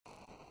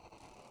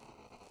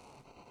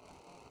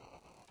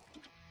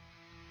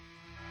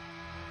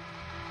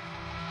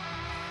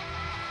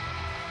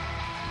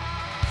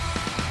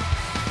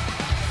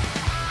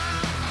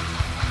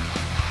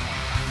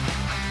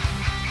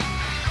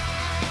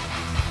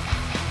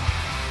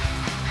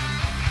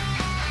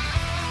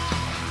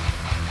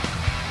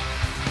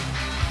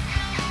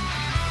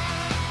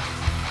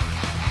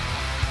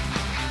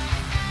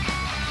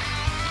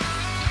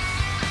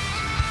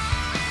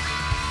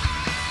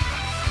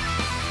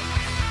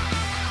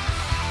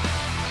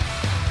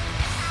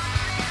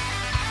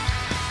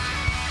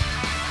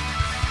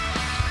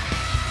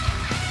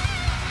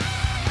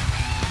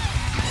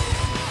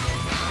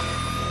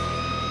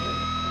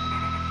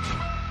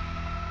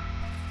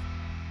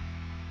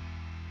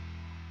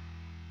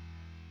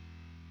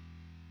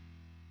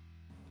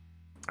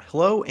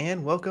Hello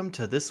and welcome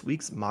to this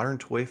week's Modern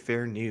Toy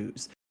Fair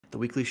News, the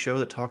weekly show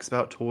that talks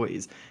about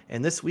toys.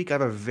 And this week I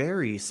have a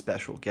very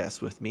special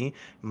guest with me,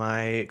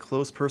 my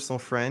close personal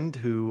friend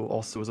who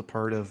also is a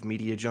part of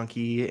Media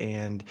Junkie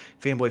and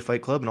Fanboy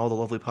Fight Club and all the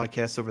lovely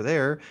podcasts over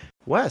there.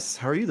 Wes,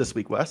 how are you this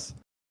week, Wes?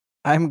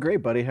 I'm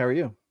great, buddy. How are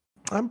you?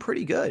 I'm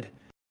pretty good.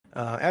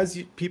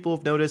 People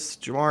have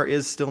noticed, Jamar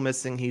is still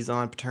missing. He's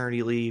on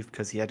paternity leave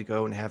because he had to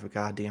go and have a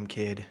goddamn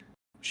kid.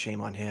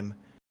 Shame on him.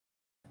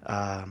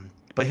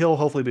 But he'll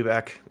hopefully be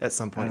back at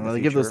some point in the they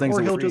future. give those things Or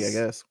for he'll free, just... I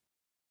guess.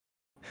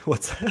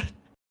 What's that?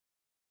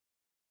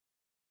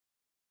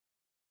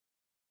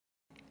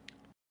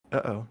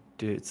 Uh-oh.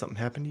 Did something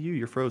happen to you?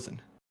 You're frozen.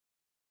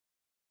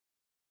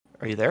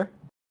 Are you there?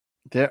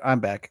 There, I'm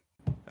back.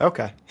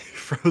 Okay.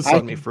 Froze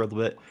on me for a little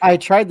bit. I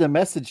tried to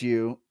message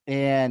you,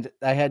 and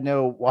I had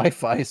no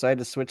Wi-Fi, so I had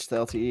to switch to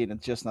LTE, and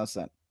it's just not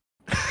sent.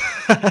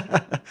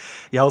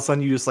 Yeah, all of a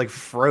sudden you just like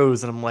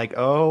froze, and I'm like,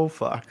 oh,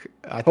 fuck.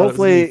 I thought it was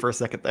me for a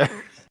second there.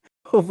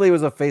 Hopefully it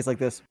was a face like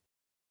this.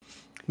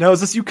 No,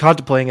 is this you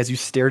contemplating as you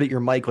stared at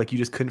your mic like you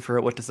just couldn't figure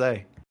out what to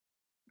say?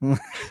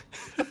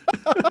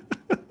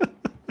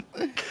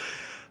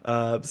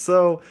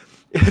 So,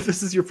 if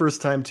this is your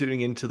first time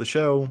tuning into the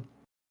show,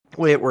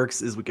 the way it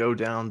works is we go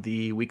down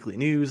the weekly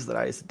news that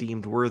I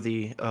deemed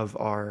worthy of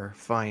our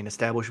fine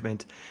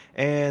establishment,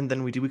 and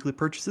then we do weekly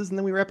purchases, and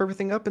then we wrap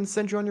everything up and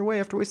send you on your way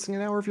after wasting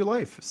an hour of your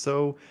life.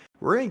 So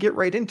we're going to get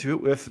right into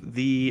it with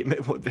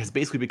what has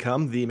basically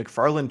become the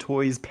McFarlane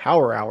Toys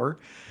Power Hour,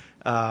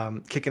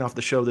 kicking off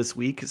the show this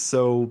week.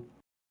 So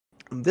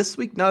this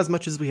week, not as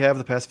much as we have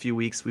the past few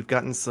weeks. We've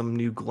gotten some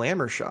new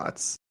glamour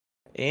shots.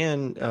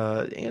 And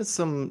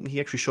some, he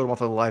actually showed them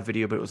off on a live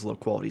video, but it was low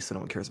quality, so no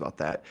one cares about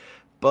that.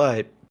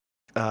 But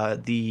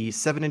the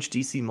 7-inch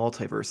DC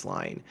Multiverse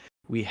line,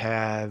 we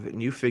have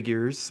new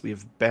figures. We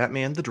have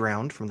Batman the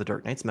Drowned from the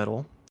Dark Knight's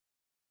Metal.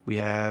 We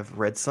have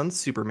Red Sun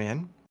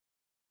Superman,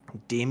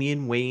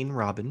 Damian Wayne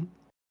Robin,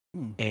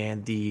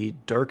 and the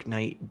Dark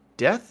Knight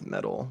Death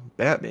Metal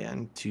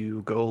Batman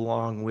to go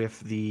along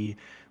with the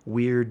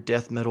weird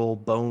death metal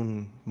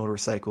bone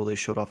motorcycle they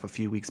showed off a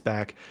few weeks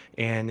back.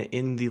 And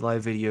in the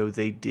live video,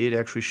 they did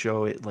actually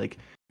show it like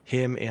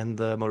him and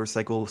the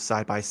motorcycle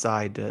side by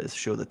side to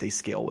show that they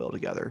scale well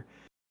together.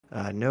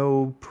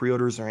 No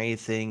pre-orders or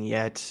anything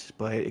yet,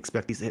 but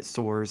expect these to hit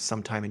stores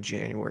sometime in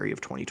January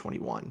of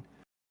 2021.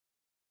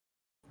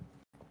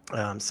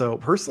 So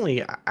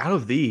personally, out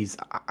of these,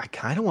 I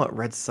kind of want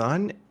Red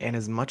Sun, and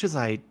as much as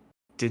I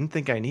didn't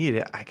think I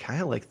needed it, I kind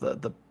of like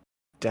the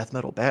Death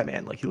Metal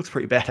Batman. Like, he looks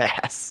pretty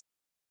badass.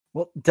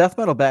 Well, Death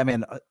Metal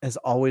Batman has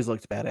always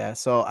looked badass,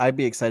 so I'd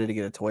be excited to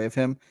get a toy of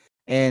him.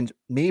 And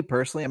me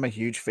personally, I'm a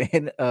huge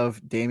fan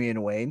of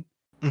Damian Wayne.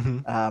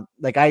 Mm-hmm.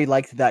 Like, I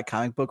liked that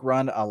comic book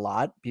run a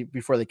lot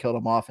before they killed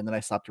him off, and then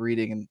I stopped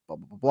reading and blah,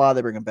 blah, blah, blah.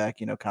 They bring him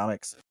back,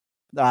 comics.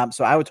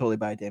 So I would totally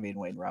buy Damian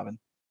Wayne Robin.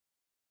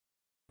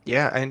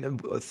 Yeah, and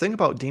the thing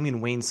about Damian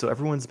Wayne, so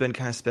everyone's been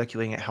kind of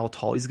speculating at how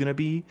tall he's going to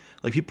be.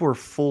 Like, people are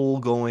full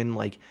going,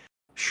 like,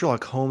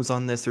 Sherlock Holmes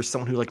on this. There's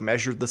someone who, like,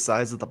 measured the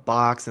size of the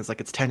box, and it's like,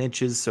 it's 10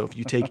 inches, so if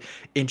you take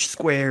inch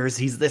squares,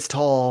 he's this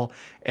tall.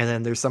 And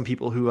then there's some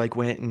people who, like,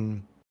 went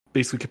and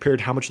basically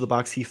compared how much of the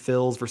box he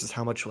fills versus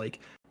how much,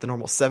 like, the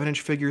normal 7-inch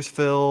figures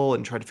fill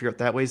and tried to figure out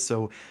that way.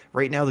 So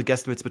right now, the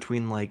guesstimate's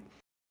between, like,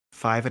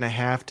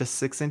 5.5 to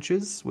 6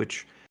 inches,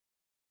 which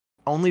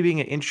only being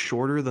an inch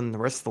shorter than the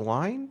rest of the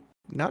line,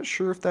 not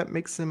sure if that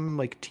makes him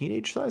like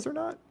teenage size or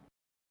not.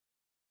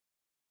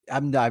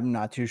 I'm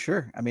not too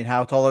sure. I mean,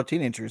 how tall are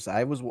teenagers?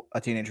 I was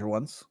a teenager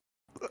once.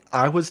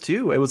 I was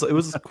too. It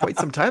was quite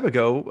some time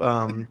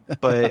ago.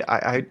 But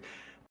I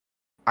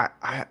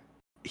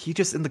he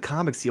just in the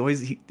comics,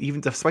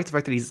 even despite the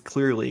fact that he's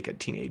clearly like a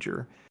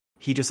teenager,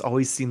 he just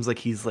always seems like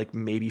he's like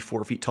maybe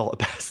 4 feet tall at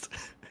best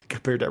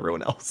compared to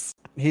everyone else.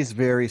 He's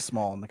very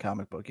small in the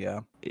comic book.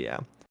 Yeah. Yeah.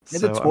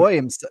 And the toy,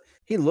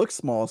 he looks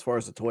small as far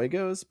as the toy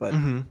goes, but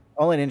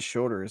only an inch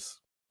shorter is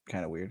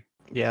kind of weird.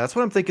 Yeah, that's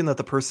what I'm thinking, that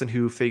the person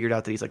who figured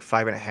out that he's like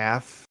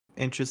 5.5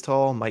 inches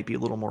tall might be a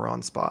little more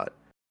on spot,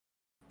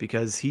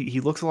 because he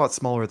looks a lot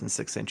smaller than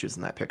 6 inches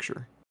in that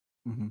picture.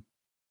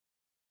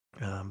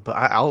 But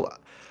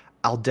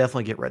I'll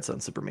definitely get Red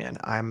Sun Superman.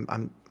 I'm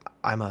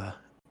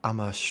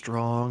a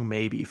strong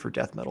maybe for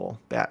Death Metal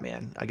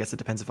Batman. I guess it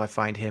depends if I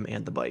find him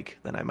and the bike,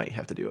 then I might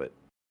have to do it.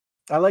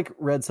 I like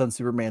Red Sun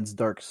Superman's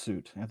dark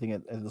suit. I think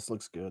it just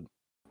looks good.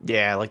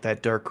 Yeah, like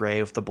that dark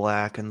gray with the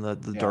black and the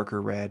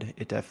darker red.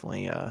 It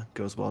definitely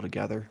goes well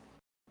together.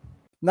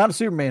 Not a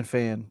Superman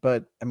fan,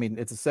 but I mean,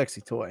 it's a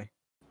sexy toy.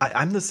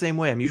 I'm the same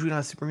way. I'm usually not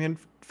a Superman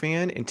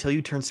fan until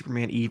you turn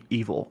Superman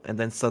evil, and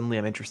then suddenly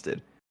I'm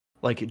interested.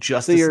 Like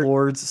Justice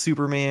Lord's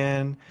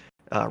Superman,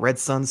 Red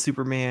Sun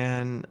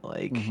Superman,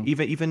 like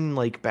even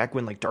like back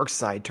when like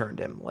Darkseid turned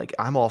him, like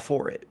I'm all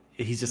for it.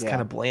 He's just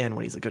kind of bland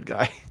when he's a good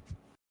guy.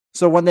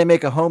 So when they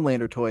make a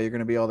Homelander toy, you're going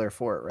to be all there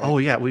for it, right? Oh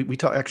yeah, we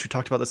actually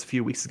talked about this a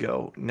few weeks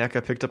ago.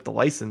 NECA picked up the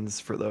license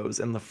for those,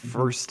 and the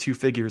first two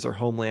figures are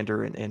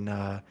Homelander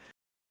and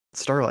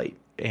Starlight.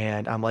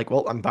 And I'm like,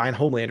 well, I'm buying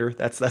Homelander.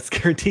 That's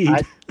guaranteed.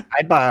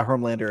 I'd buy a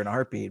Homelander in a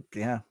heartbeat.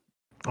 Yeah.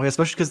 Oh, yeah,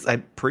 especially because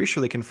I'm pretty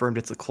sure they confirmed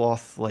it's a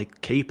cloth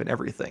like cape and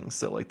everything.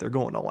 So like they're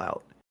going all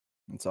out.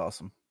 It's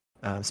awesome.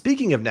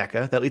 Speaking of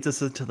NECA, that leads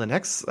us into the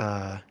next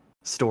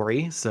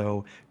story.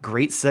 So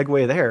great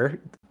segue there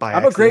by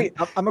accident,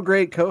 I'm a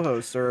great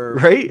co-host or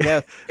right?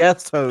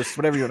 guest host,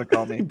 whatever you want to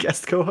call me.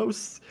 Guest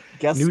co-hosts,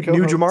 Guest new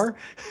co-host. Jamar,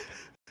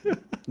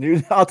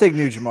 I'll take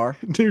new Jamar.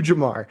 new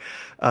Jamar.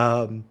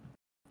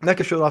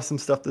 NECA showed off some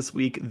stuff this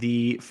week.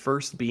 The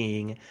first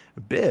being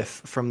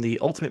Biff from the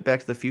Ultimate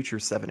Back to the Future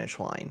 7-inch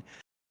line,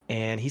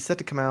 and he's set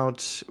to come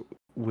out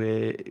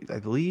with, I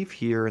believe,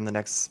 here in the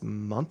next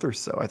month or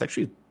so. I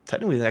actually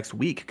technically the next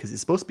week because he's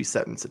supposed to be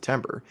set in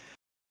September.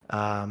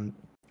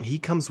 He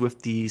comes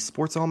with the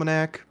sports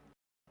almanac,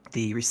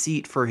 the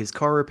receipt for his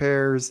car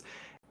repairs,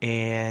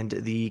 and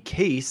the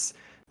case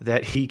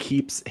that he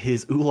keeps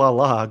his Ooh La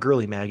La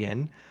girly mag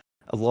in,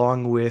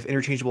 along with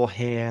interchangeable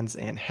hands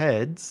and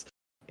heads.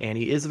 And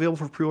he is available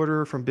for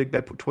pre-order from Big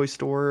Bad Toy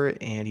Store,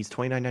 and he's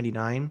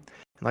 $29.99. And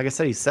like I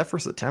said, he's set for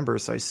September,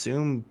 so I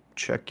assume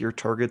check your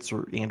Targets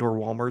or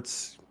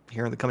Walmarts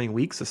here in the coming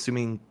weeks,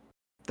 assuming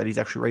that he's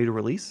actually ready to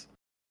release.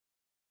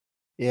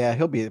 Yeah,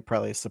 he'll be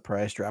probably a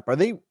surprise drop. Are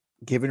they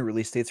giving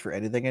release dates for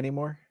anything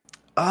anymore?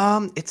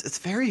 It's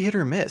very hit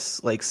or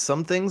miss. Like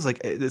some things, like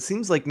it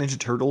seems like Ninja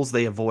Turtles,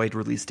 they avoid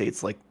release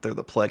dates like they're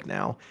the plague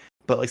now.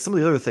 But like some of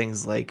the other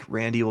things, like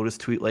Randy will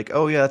just tweet like,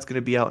 "Oh yeah, that's going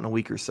to be out in a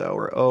week or so,"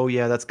 or "Oh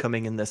yeah, that's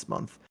coming in this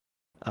month."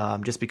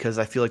 Just because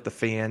I feel like the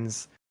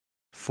fans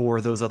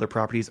for those other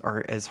properties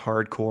aren't as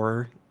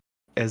hardcore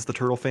as the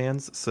Turtle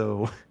fans,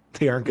 so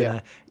they aren't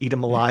gonna eat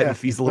them alive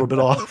if he's a little bit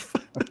off.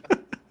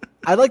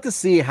 I'd like to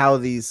see how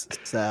these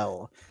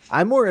sell.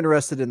 I'm more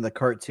interested in the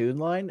cartoon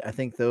line. I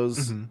think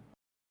those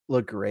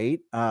look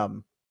great.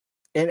 And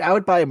I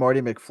would buy a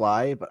Marty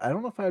McFly, but I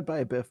don't know if I would buy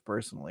a Biff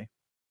personally.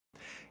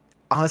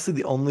 Honestly,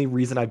 the only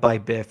reason I buy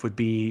Biff would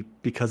be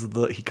because of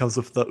he comes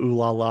with the Ooh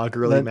La La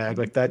girly mag.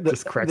 Like that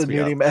just cracks me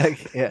up. The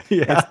mag, yeah.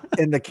 It's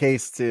in the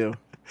case too.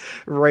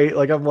 Right,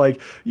 like I'm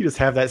like, you just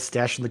have that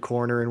stashed in the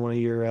corner in one of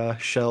your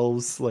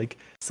shelves, like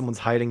someone's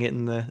hiding it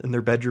in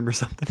their bedroom or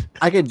something.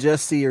 I can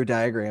just see your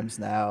diagrams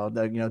now.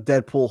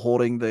 Deadpool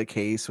holding the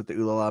case with the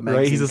Ooh La La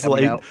magazine. Right, he's just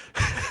like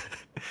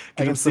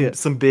give him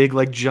some big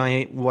like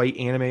giant white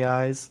anime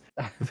eyes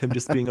of him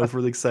just being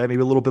overly excited,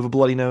 maybe a little bit of a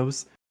bloody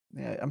nose.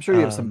 Yeah, I'm sure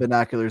you have some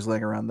binoculars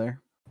laying around there.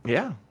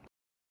 Yeah,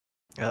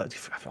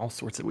 all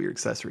sorts of weird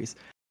accessories.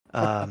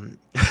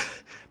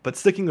 But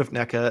sticking with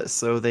NECA,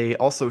 so they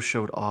also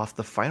showed off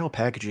the final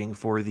packaging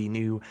for the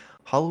new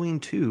Halloween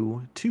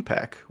 2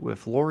 2-pack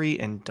with Laurie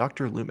and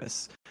Dr.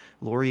 Loomis.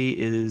 Laurie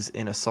is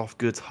in a soft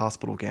goods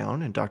hospital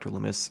gown, and Dr.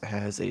 Loomis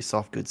has a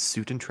soft goods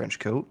suit and trench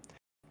coat.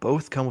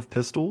 Both come with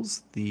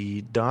pistols.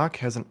 The doc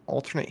has an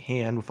alternate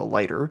hand with a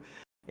lighter,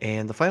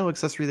 and the final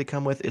accessory they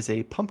come with is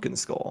a pumpkin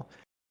skull.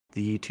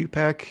 The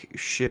 2-pack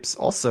ships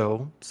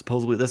also,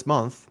 supposedly this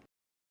month.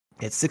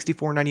 It's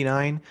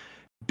 $64.99.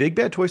 Big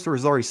Bad Toy Store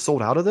is already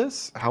sold out of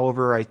this.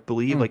 However, I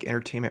believe like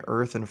Entertainment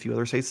Earth and a few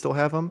other sites still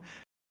have them.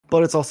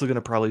 But it's also going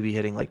to probably be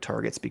hitting like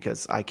Targets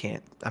because I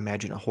can't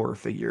imagine a horror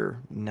figure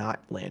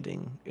not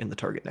landing in the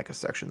Target NECA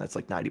section. That's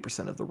like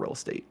 90% of the real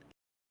estate.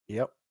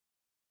 Yep.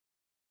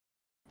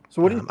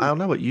 So what do you think? I don't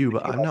know about you,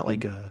 but I'm not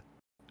like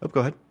Oh, go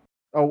ahead.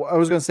 Oh, I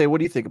was going to say, what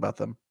do you think about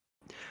them?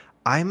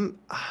 I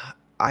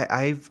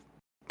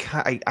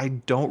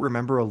don't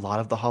remember a lot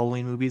of the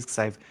Halloween movies because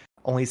I've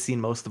only seen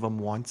most of them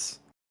once,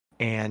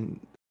 and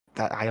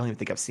that I don't even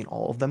think I've seen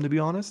all of them, to be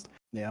honest.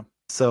 Yeah.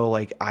 So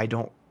like I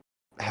don't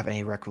have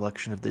any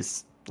recollection of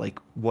this, like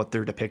what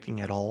they're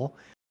depicting at all.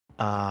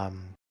 I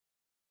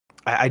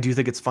do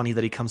think it's funny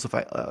that he comes with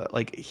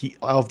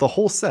of the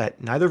whole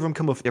set, neither of them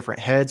come with different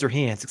heads or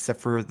hands,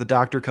 except for the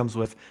doctor comes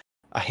with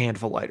a hand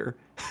of a lighter.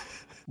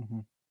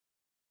 Mm-hmm.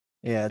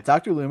 Yeah,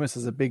 Dr. Loomis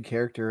is a big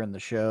character in the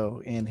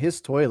show, and his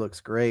toy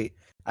looks great.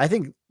 I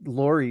think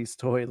Laurie's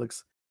toy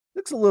looks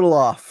a little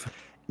off.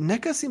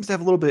 NECA seems to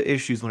have a little bit of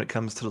issues when it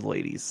comes to the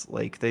ladies.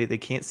 Like they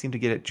can't seem to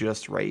get it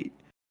just right.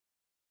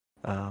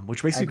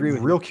 Which makes me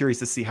real curious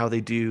to see how they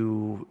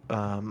do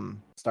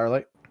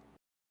Starlight?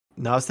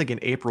 No, I was thinking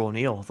April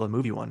O'Neil, the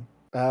movie one.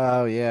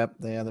 Oh yeah,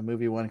 the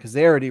movie one, because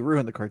they already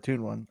ruined the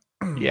cartoon one.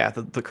 Yeah,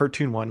 the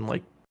cartoon one,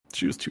 like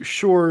she was too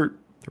short,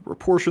 her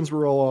proportions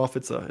were all off.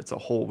 It's a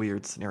whole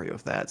weird scenario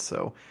of that.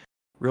 So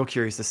real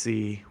curious to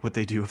see what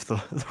they do with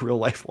the real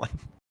life one.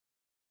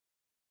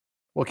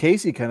 Well,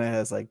 Casey kind of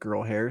has like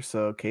girl hair,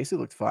 so Casey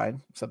looked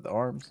fine, except the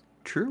arms.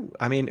 True.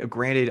 I mean,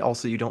 granted,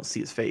 also you don't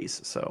see his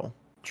face, so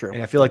true.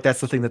 And I feel like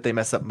that's the thing that they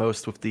mess up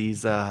most with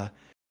these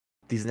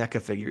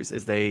NECA figures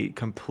is they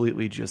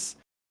completely just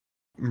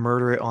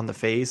murder it on the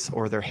face,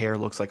 or their hair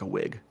looks like a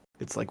wig.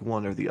 It's like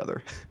one or the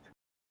other.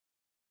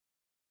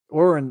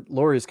 Or in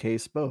Laurie's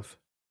case, both.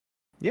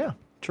 Yeah,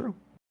 true.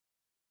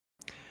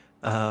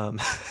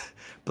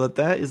 But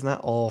that is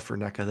not all for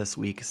NECA this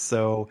week.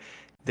 So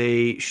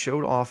they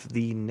showed off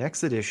the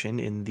next edition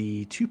in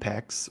the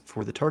 2-packs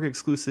for the Target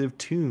exclusive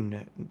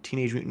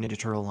Teenage Mutant Ninja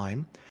Turtle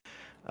line.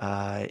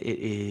 It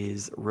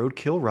is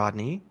Roadkill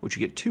Rodney, which you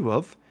get 2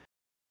 of,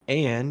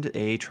 and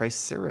a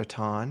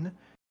Triceraton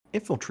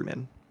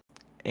Infantryman.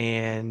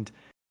 And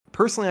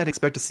personally, I'd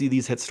expect to see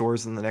these hit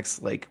stores in the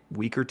next like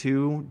week or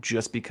two,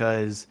 just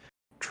because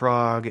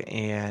Trog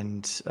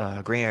and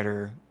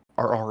Granator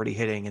are already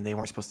hitting, and they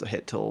weren't supposed to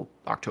hit till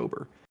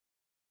October.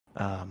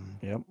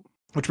 Yep.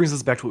 Which brings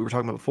us back to what we were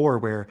talking about before,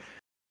 where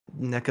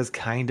NECA's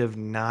kind of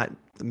not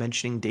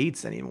mentioning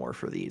dates anymore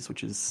for these,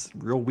 which is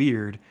real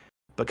weird,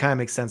 but kind of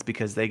makes sense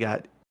because they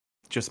got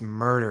just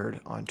murdered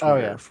on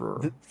Twitter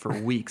for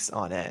weeks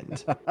on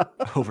end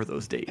over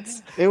those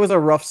dates. It was a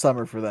rough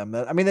summer for them.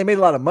 I mean, they made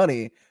a lot of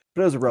money,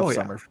 but it was a rough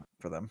summer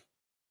for them.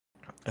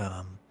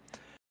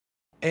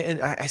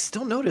 And I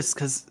still notice,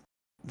 because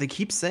they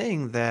keep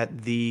saying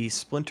that the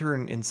Splinter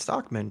and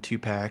Stockman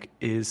 2-pack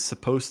is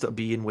supposed to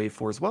be in Wave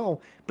 4 as well,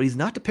 but he's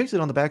not depicted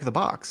on the back of the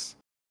box.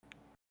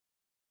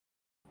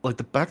 Like,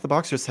 the back of the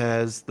box just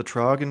has the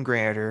Trog and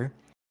Granator,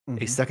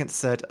 a second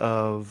set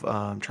of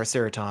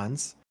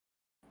Triceratons,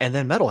 and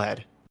then Metalhead.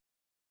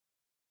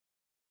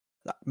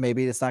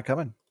 Maybe it's not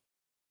coming.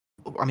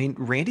 I mean,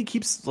 Randy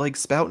keeps like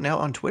spouting out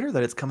on Twitter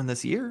that it's coming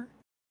this year.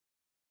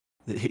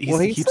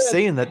 He keeps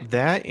saying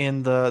that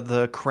and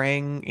the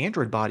Krang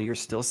android body are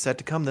still set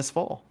to come this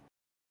fall.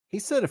 He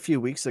said a few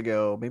weeks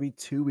ago, maybe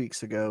 2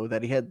 weeks ago,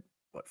 that he had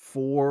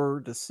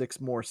 4 to 6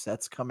 more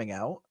sets coming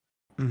out.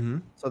 Mm-hmm.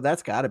 So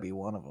that's got to be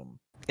one of them.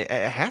 It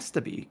has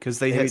to be, because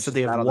they have said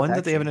they have one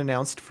that they haven't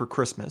announced for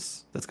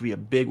Christmas. That's gonna be a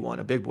big one,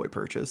 a big boy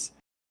purchase.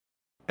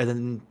 And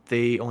then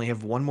they only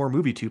have one more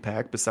movie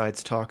 2-pack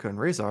besides Taka and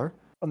Razor.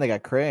 And they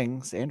got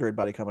Krang's android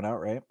body coming out,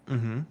 right?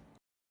 Mm-hmm.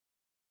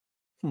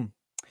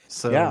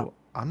 So yeah.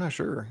 I'm not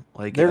sure.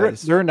 Like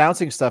they're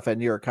announcing stuff at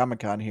New York Comic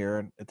Con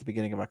here at the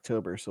beginning of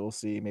October, so we'll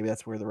see. Maybe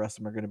that's where the rest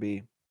of them are going to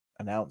be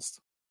announced.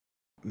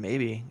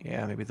 Maybe,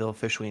 yeah. Maybe they'll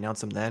officially announce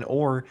them then,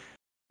 or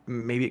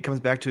maybe it comes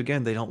back to,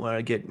 again, they don't want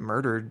to get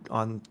murdered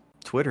on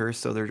Twitter,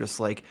 so they're just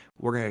like,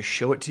 we're going to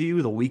show it to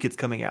you the week it's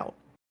coming out.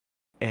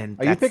 And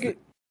are you picking?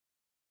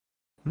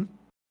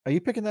 Are you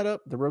picking that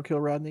up? The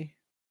Roadkill Rodney?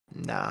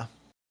 Nah.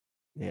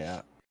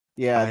 Yeah.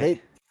 They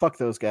fuck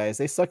those guys.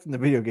 They sucked in the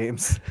video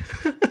games.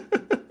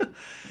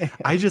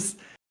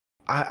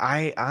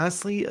 I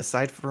honestly,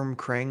 aside from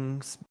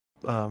Krang's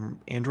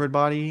android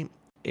body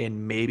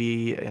and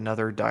maybe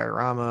another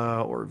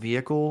diorama or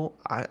vehicle,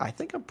 I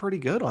think I'm pretty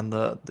good on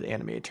the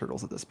animated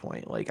turtles at this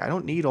point. Like, I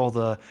don't need all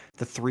the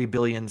 3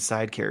 billion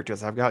side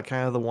characters. I've got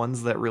kind of the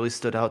ones that really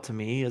stood out to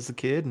me as a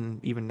kid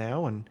and even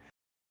now, and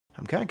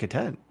I'm kind of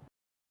content.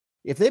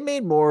 If they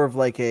made more of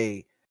like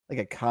a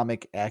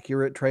comic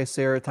accurate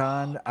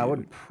Triceraton, I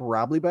would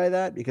probably buy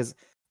that, because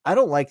I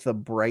don't like the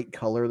bright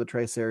color of the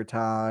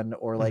Triceraton,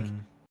 or like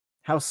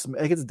how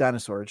like it's a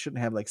dinosaur. It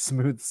shouldn't have like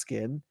smooth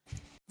skin.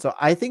 So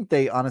I think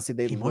they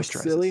look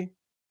silly.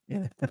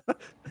 Yeah.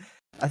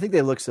 I think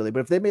they look silly, but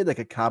if they made like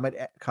a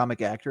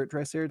comic accurate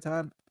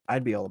Triceraton,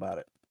 I'd be all about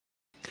it.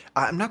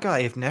 I'm not gonna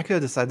lie, if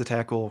NECA decide to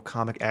tackle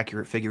comic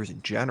accurate figures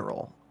in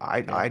general,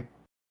 I'd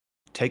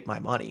take my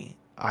money.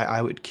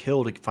 I would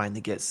kill to finally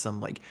get some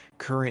like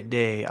current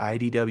day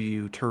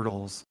IDW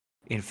turtles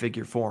in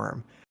figure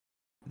form.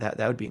 That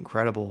would be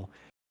incredible.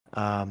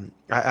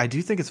 I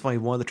do think it's funny,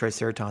 one of the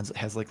Triceratons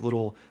has like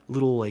little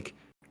like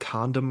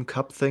condom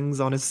cup things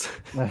on his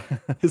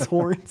his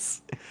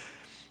horns.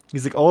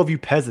 He's like, all of you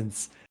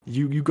peasants,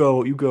 you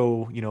go,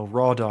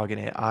 raw dog in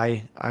it.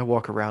 I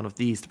walk around with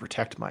these to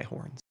protect my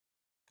horns.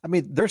 I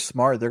mean, they're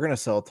smart. They're going to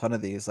sell a ton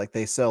of these. Like,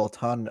 they sell a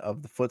ton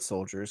of the foot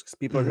soldiers because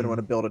people are going to want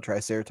to build a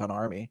Triceraton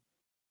army.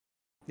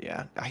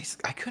 Yeah, I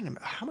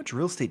couldn't. How much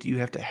real estate do you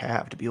have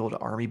to be able to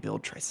army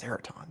build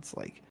Triceratons?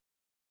 Like,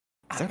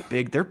 they're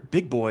big. They're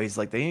big boys.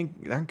 Like, they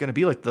aren't going to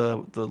be like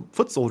the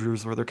foot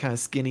soldiers where they're kind of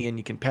skinny and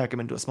you can pack them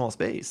into a small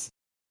space.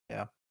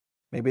 Yeah,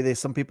 maybe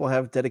some people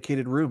have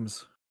dedicated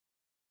rooms.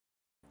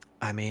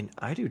 I mean,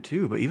 I do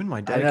too, but even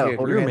my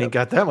dedicated room ain't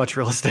got that much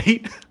real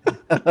estate.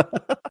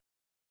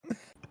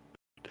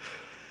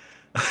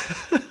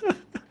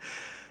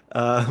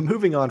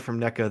 Moving on from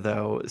NECA,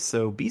 though,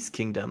 so Beast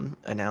Kingdom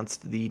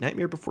announced the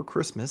Nightmare Before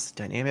Christmas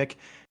dynamic.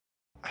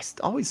 I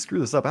always screw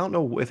this up. I don't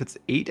know if it's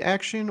 8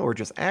 action or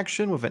just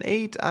action with an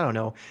 8. I don't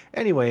know.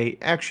 Anyway,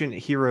 Action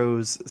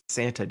Heroes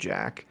Santa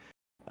Jack.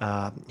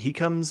 He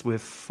comes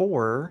with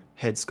 4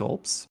 head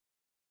sculpts,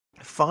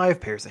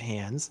 5 pairs of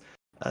hands,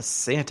 a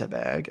Santa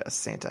bag, a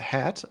Santa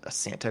hat, a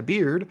Santa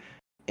beard,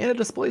 and a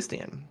display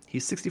stand.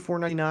 He's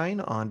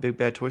 $64.99 on Big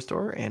Bad Toy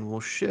Store and will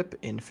ship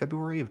in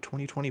February of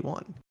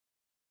 2021.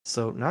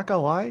 So, not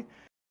gonna lie,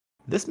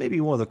 this may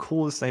be one of the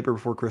coolest Nightmare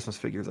Before Christmas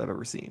figures I've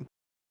ever seen.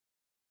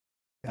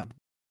 Yeah,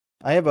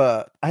 I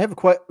have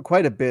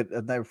quite a bit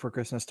of Nightmare Before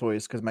Christmas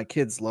toys because my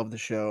kids love the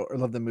show or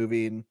love the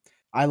movie, and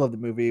I love the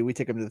movie. We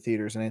take them to the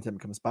theaters, and anytime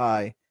it comes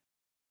by,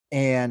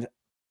 and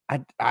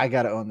I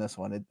gotta own this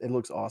one. It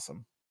looks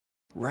awesome,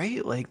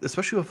 right? Like,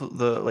 especially with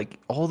the like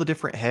all the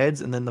different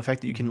heads, and then the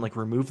fact that you can like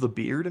remove the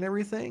beard and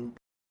everything.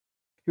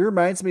 It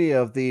reminds me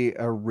of the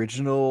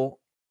original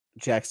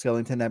Jack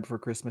Skellington Night Before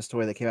Christmas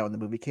toy that came out when the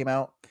movie came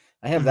out.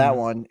 I have that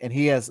one, and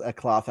he has a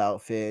cloth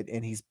outfit,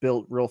 and he's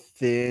built real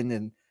thin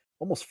and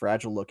almost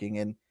fragile looking,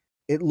 and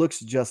it looks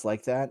just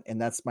like that. And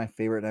that's my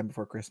favorite Night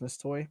Before Christmas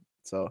toy.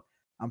 So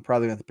I'm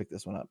probably going to pick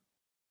this one up.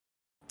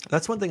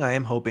 That's one thing I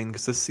am hoping,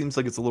 because this seems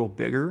like it's a little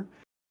bigger,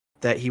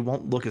 that he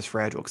won't look as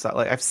fragile. Because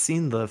I've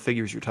seen the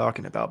figures you're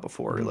talking about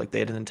before. Mm-hmm. Like, they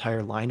had an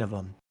entire line of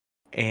them,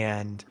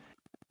 and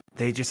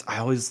I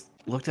always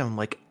looked at them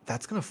like,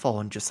 that's gonna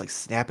fall and just like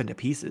snap into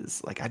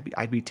pieces. Like,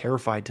 I'd be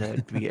terrified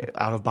to be an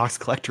out of box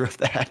collector of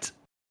that.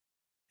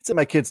 It's in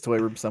my kid's toy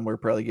room somewhere,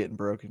 probably getting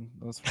broken.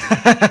 That's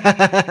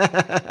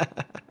fine.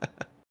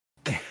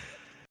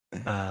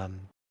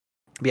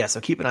 Yeah, so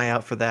keep an eye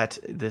out for that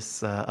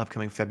this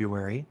upcoming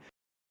February.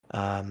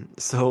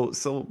 So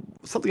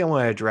something I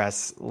want to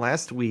address.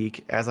 Last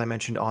week, as I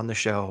mentioned on the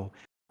show,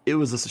 it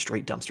was just a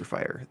straight dumpster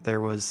fire.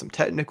 There was some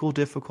technical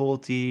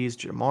difficulties.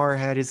 Jamar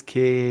had his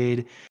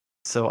kid,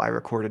 so I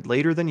recorded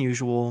later than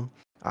usual.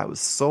 I was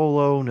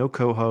solo, no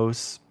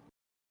co-hosts,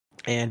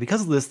 and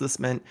because of this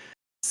meant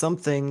some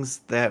things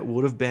that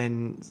would have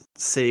been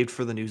saved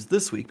for the news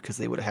this week, because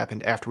they would have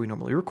happened after we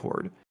normally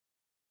record,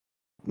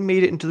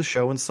 made it into the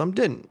show, and some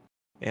didn't.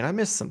 And I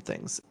missed some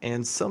things,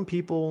 and some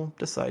people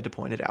decided to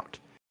point it out.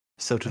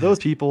 So to those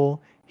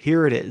people,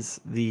 here it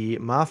is, the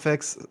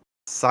Mafex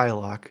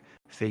Psylocke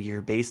figure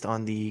based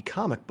on the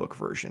comic book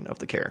version of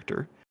the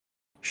character.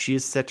 She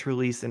is set to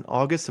release in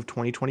August of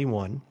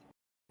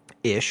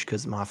 2021-ish,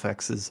 because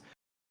Mafex is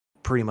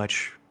pretty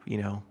much,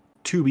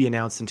 to be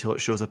announced until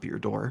it shows up at your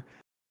door,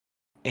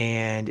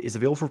 and is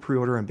available for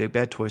pre-order on Big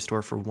Bad Toy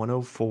Store for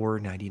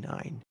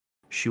 $104.99.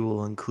 She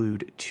will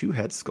include 2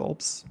 head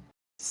sculpts,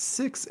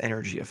 6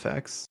 energy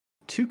effects,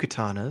 2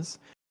 katanas,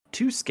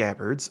 2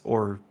 scabbards,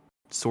 or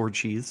sword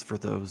sheaths for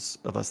those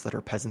of us that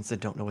are peasants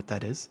and don't know what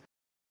that is.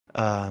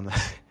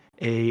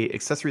 A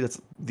accessory that's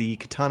the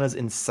katanas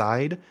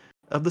inside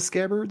of the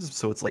scabbards,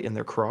 so it's like in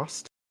there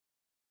crossed.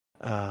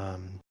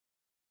 And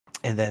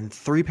then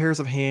 3 pairs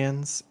of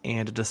hands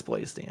and a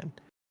display stand.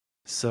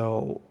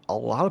 So a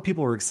lot of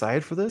people are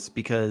excited for this,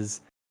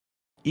 because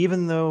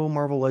even though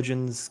Marvel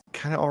Legends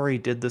kind of already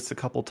did this a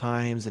couple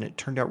times and it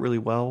turned out really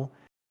well,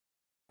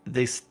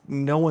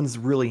 no one's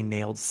really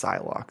nailed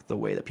Psylocke the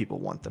way that people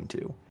want them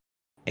to.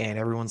 And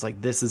everyone's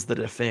like, this is the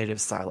definitive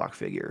Psylocke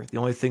figure. The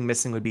only thing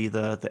missing would be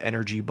the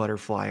energy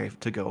butterfly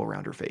to go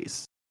around her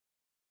face.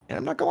 And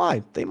I'm not gonna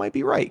lie, they might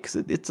be right, because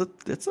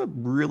it's a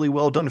really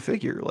well done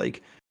figure.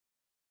 Like,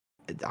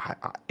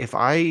 if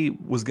I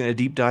was gonna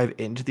deep dive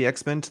into the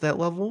X-Men to that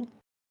level,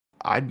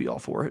 I'd be all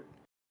for it.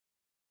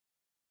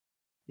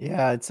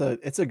 Yeah, it's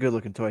a good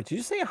looking toy. Did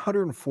you say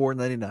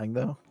 $104.99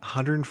 though?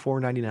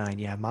 $104.99.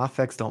 Yeah,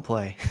 Mafex don't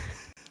play.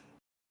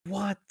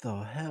 What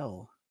the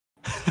hell?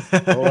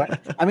 Oh,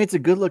 I mean, it's a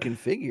good looking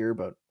figure,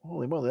 but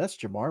holy moly, that's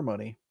Jamar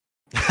money.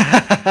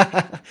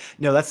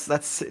 No,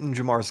 that's sitting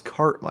Jamar's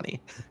cart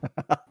money.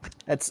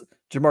 That's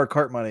Jamar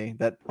cart money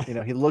that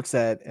he looks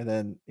at and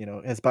then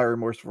has buyer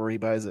remorse before he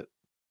buys it.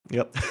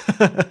 Yep.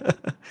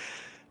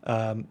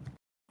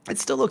 It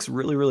still looks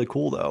really, really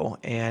cool though,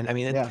 and I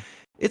mean,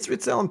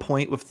 it's on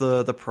point with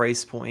the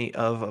price point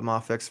of a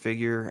Mafex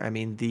figure. I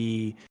mean,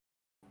 the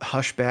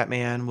Hush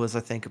Batman was, I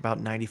think,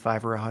 about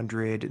 $95 or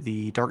 $100.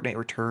 The Dark Knight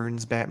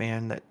Returns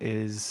Batman that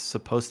is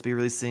supposed to be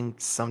releasing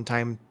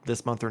sometime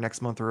this month or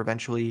next month or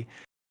eventually,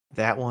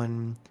 that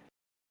one,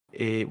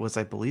 it was,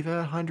 I believe,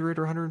 at $100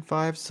 or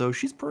 $105. So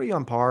she's pretty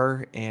on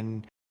par,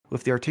 and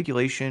with the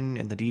articulation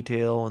and the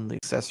detail and the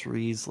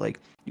accessories,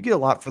 like, you get a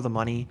lot for the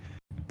money.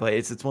 But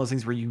it's one of those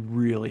things where you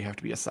really have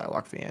to be a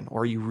Psylocke fan,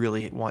 or you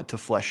really want to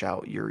flesh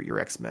out your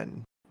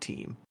X-Men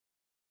team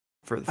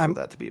for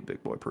that to be a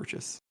big boy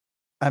purchase.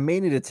 I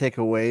may need to take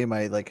away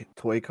my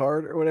toy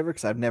card or whatever,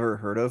 because I've never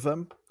heard of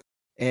them,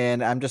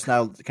 and I'm just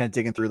now kind of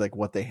digging through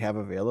what they have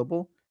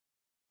available.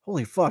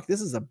 Holy fuck,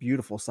 this is a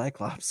beautiful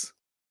Cyclops,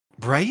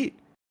 right?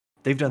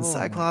 They've done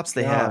Cyclops.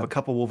 They have a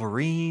couple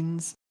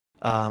Wolverines.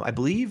 I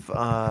believe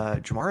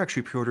Jamar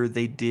actually pre-ordered.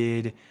 They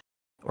did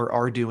or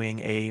are doing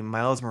a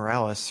Miles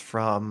Morales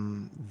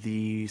from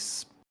the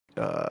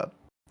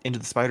Into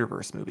the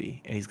Spider-Verse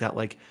movie, and he's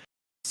got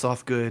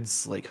soft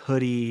goods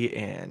hoodie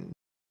and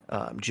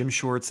gym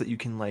shorts that you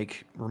can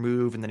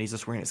remove, and then he's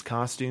just wearing his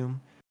costume.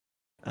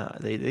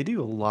 They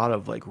do a lot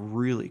of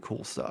really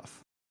cool stuff.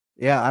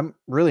 Yeah, I'm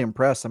really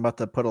impressed. I'm about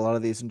to put a lot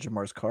of these in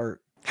Jamar's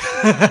cart.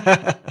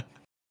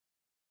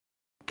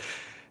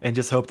 And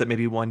just hope that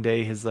maybe one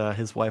day his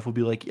wife will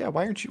be like, yeah,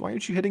 why aren't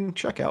you hitting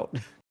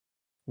checkout?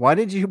 Why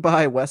did you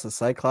buy Wes a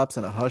Cyclops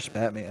and a Hush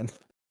Batman?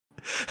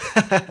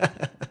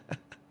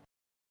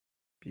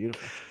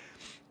 Beautiful.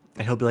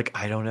 And he'll be like,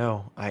 I don't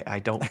know. I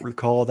don't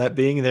recall that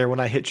being there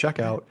when I hit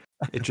checkout.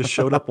 It just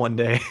showed up one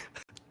day.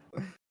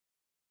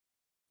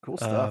 Cool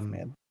stuff,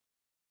 man.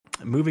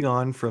 Moving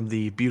on from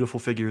the beautiful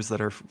figures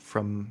that are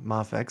from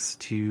Mafex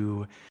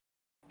to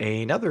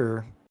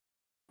another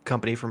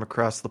company from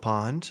across the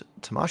pond,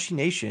 Tamashii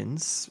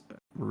Nations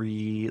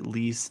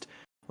released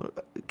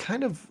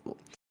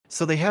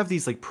so they have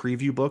these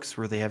preview books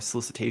where they have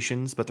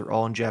solicitations, but they're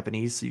all in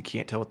Japanese, so you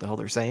can't tell what the hell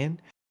they're saying.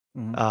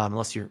 Mm-hmm.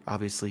 Unless you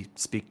obviously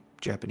speak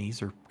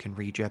Japanese or can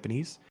read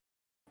Japanese.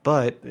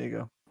 But there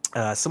you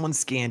go. Someone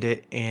scanned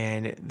it,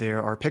 and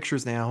there are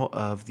pictures now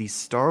of the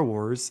Star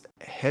Wars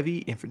Heavy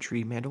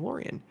Infantry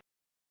Mandalorian.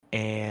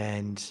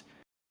 And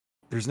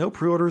There's no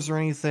pre-orders or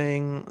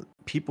anything.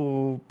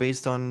 People,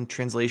 based on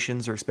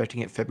translations, are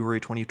expecting it February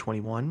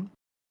 2021.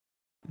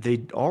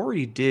 They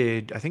already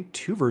did, I think,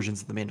 2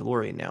 versions of The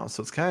Mandalorian now,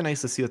 so it's kind of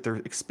nice to see that they're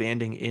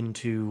expanding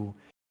into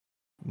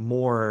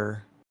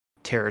more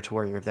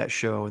territory of that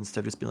show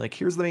instead of just being like,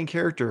 here's the main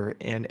character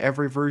and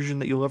every version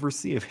that you'll ever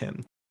see of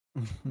him.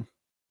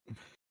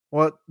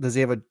 What does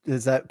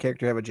that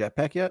character have a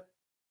jetpack yet?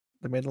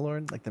 The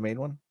Mandalorian, like the main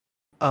one?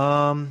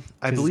 I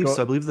believe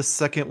so. I believe the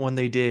second one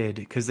they did,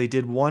 because they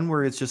did one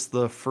where it's just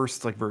the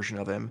first like version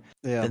of him.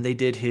 Yeah. Then they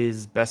did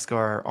his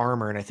Beskar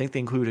armor, and I think they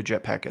included a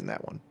jetpack in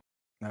that one.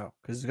 No,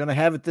 because he's gonna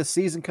have it this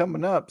season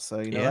coming up,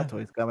 so you know that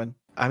toy's coming.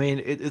 I mean,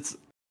 it's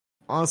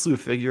honestly with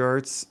figure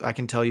arts, I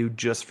can tell you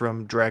just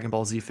from Dragon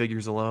Ball Z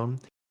figures alone,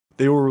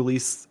 they will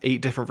release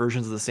 8 different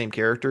versions of the same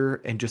character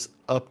and just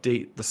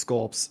update the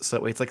sculpts so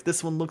that way it's like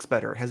this one looks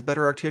better, has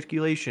better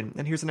articulation,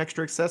 and here's an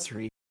extra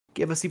accessory.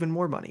 Give us even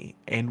more money,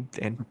 and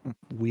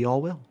we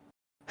all will.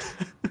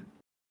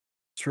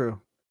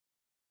 True.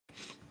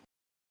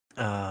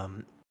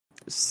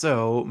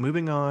 So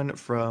moving on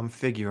from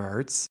figure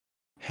arts,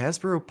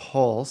 Hasbro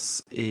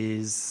Pulse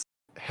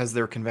has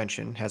their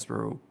convention.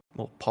 Hasbro,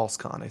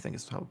 PulseCon, I think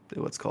is what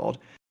it's called.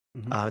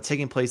 Mm-hmm.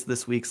 Taking place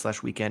this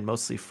week/weekend,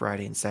 mostly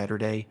Friday and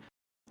Saturday.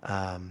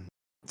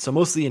 So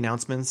most of the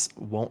announcements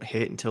won't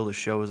hit until the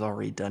show is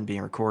already done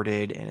being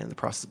recorded and in the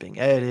process of being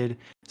edited.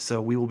 So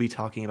we will be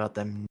talking about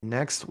them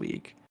next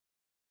week.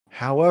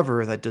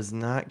 However, that does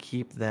not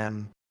keep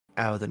them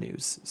out of the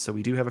news. So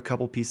we do have a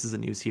couple pieces of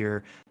news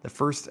here. The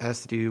first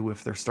has to do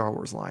with their Star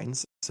Wars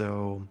lines.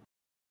 So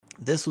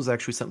this was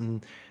actually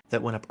something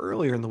that went up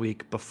earlier in the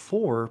week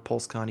before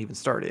PulseCon even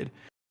started.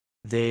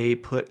 They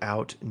put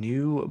out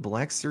new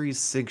Black Series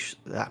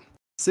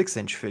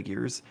 6-inch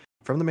figures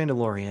from The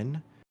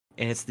Mandalorian,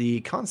 and it's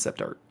the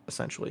concept art,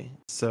 essentially.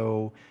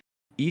 So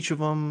each of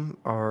them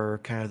are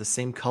kind of the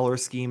same color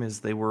scheme as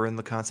they were in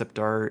the concept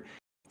art.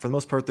 For the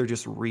most part, they're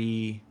just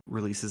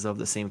re-releases of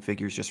the same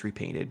figures, just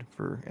repainted,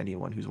 for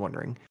anyone who's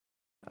wondering.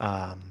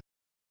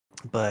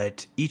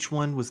 But each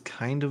one was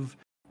kind of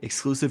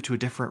exclusive to a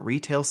different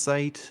retail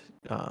site.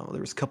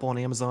 There was a couple on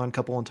Amazon, a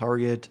couple on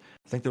Target.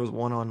 I think there was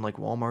one on like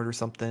Walmart or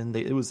something.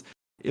 It was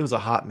a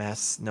hot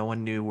mess. No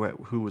one knew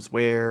who was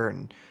where,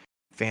 and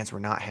fans were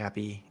not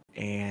happy.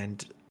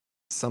 And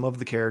some of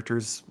the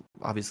characters,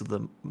 obviously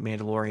the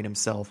Mandalorian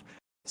himself,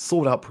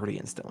 sold out pretty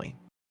instantly,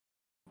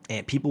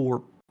 and people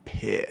were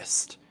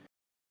pissed.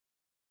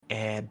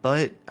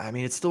 But I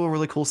mean, it's still a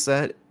really cool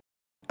set.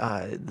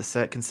 The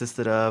set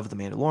consisted of the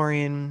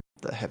Mandalorian,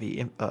 the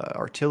heavy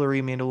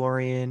artillery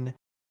Mandalorian,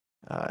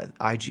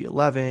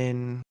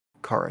 IG-11,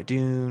 Cara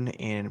Dune,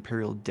 and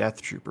Imperial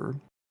Death Trooper.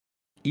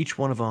 Each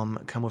one of them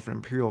come with an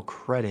Imperial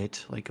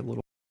credit, like a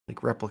little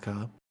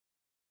replica,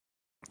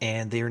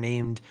 and they are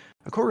named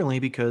accordingly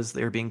because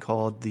they're being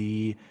called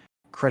the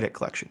Credit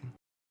Collection.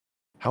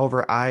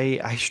 However,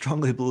 I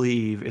strongly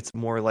believe it's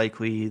more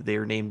likely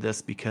they're named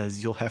this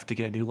because you'll have to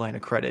get a new line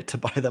of credit to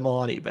buy them all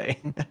on eBay.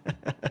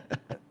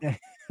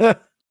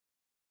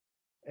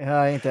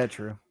 Yeah, ain't that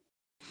true?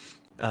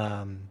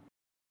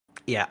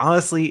 Yeah,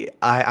 honestly,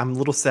 I'm a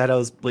little sad I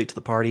was late to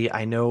the party.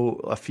 I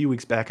know a few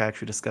weeks back I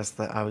actually discussed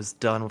that I was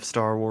done with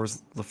Star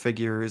Wars, the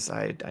figures.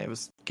 I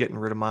was getting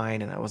rid of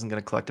mine and I wasn't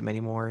going to collect them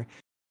anymore.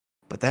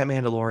 But that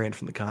Mandalorian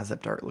from the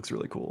concept art looks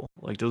really cool.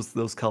 Like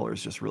those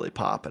colors just really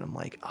pop, and I'm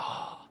like,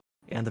 oh.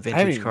 And the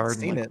vintage card.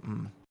 Seen like, it.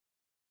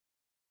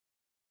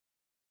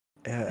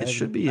 Yeah, it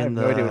should be in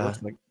the. No idea what it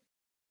looks like.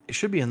 It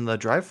should be in the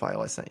drive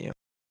file I sent you.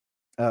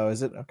 Oh,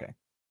 is it? Okay.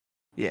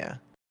 Yeah.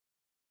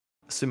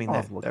 Assuming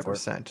that ever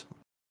sent.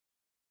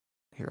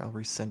 Here, I'll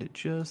resend it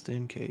just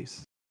in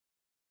case.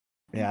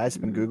 Yeah, I've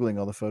been Googling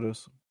all the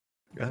photos.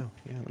 Oh,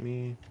 yeah, let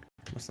me...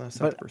 Must not have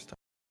sent the first time.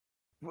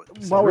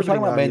 While we're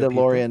talking about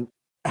Mandalorian...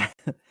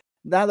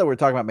 now that we're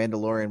talking about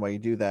Mandalorian, while you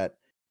do that,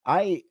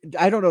 I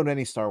don't own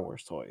any Star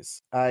Wars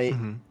toys. I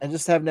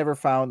just have never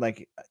found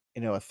like,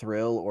 you know, a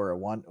thrill or a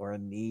want or a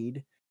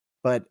need.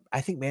 But I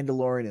think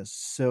Mandalorian is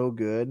so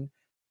good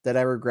that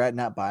I regret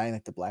not buying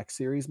like the Black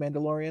Series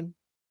Mandalorian.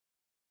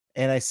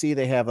 And I see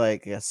they have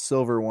like a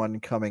silver one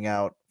coming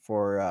out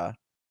for a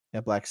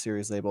Black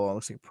Series label. It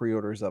looks like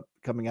pre-orders up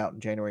coming out in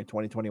January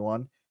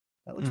 2021.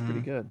 That looks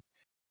pretty good.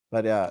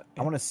 But I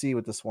want to see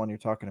what this one you're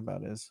talking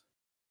about is.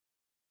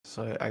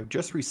 So I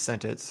just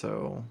resent it,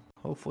 so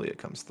hopefully it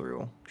comes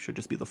through. Should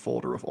just be the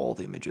folder of all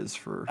the images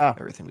for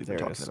everything we've been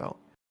talking about.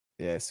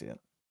 Yeah, I see it.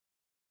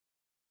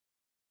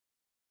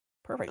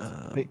 Perfect.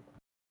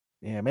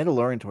 Yeah,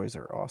 Mandalorian toys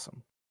are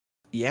awesome.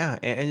 Yeah,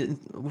 and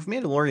with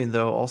Mandalorian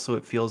though, also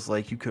it feels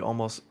like you could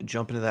almost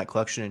jump into that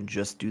collection and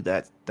just do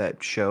that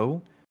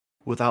show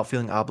without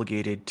feeling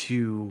obligated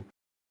to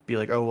be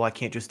like, oh, well, I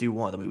can't just do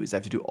one of the movies. I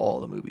have to do all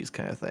the movies,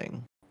 kind of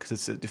thing.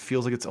 Because it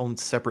feels like its own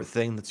separate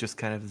thing that's just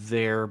kind of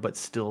there, but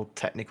still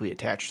technically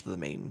attached to the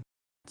main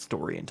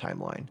story and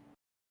timeline.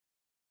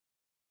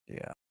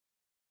 Yeah,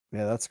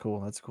 that's cool.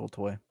 That's a cool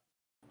toy.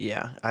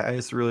 Yeah, I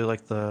just really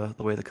like the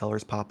way the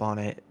colors pop on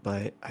it,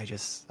 but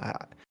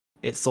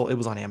it sold. It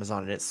was on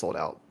Amazon and it sold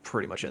out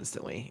pretty much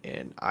instantly.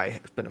 And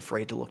I've been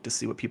afraid to look to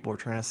see what people are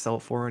trying to sell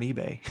it for on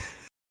eBay.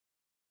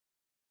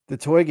 The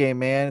toy game,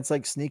 man, it's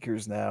like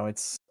sneakers now.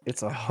 It's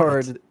a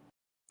hard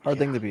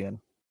thing to be in.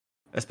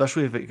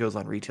 Especially if it goes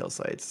on retail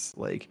sites.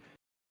 Like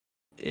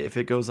if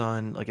it goes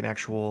on like an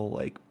actual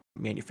like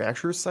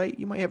manufacturer's site,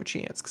 you might have a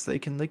chance because they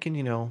can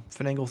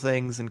finagle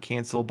things and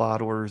cancel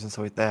bot orders and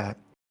stuff like that.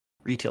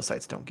 Retail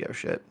sites don't give a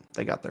shit.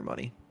 They got their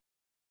money.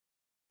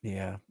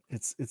 Yeah,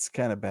 it's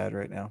kind of bad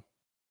right now.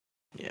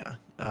 Yeah,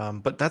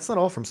 but that's not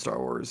all from Star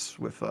Wars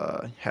with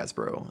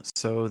Hasbro.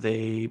 So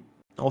they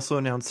also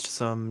announced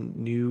some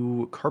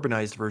new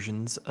carbonized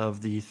versions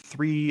of the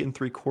 3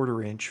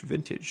 3/4-inch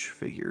vintage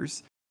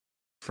figures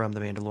from The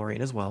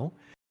Mandalorian as well.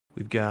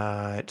 We've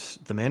got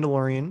The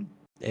Mandalorian,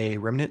 a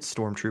Remnant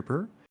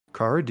Stormtrooper,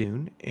 Cara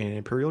Dune, and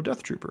Imperial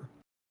Death Trooper.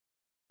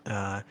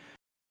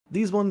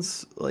 These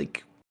ones,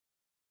 like,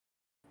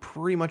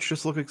 pretty much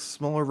just look like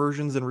smaller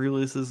versions and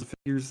releases of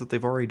figures that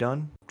they've already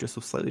done, just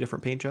with slightly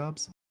different paint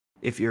jobs.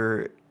 If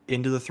you're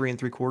into the 3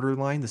 3/4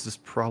 line, this is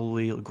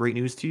probably great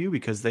news to you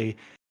because they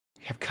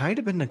have kind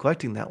of been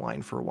neglecting that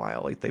line for a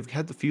while. Like they've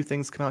had a few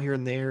things come out here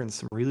and there and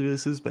some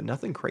releases, but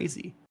nothing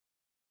crazy.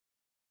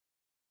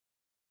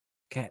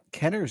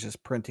 Kenner's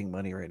just printing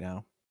money right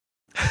now.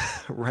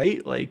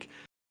 Right? Like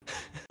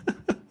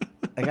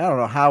I don't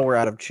know how we're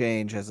out of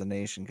change as a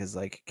nation because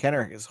like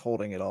Kenner is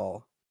holding it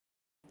all.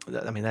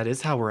 I mean, that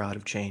is how we're out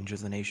of change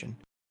as a nation.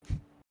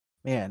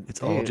 Man,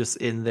 it's all just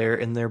in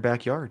their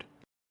backyard.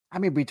 I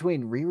mean,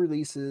 between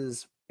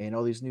re-releases and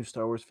all these new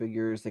Star Wars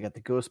figures, they got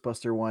the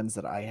Ghostbuster ones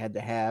that I had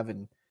to have,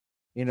 and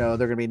they're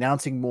going to be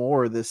announcing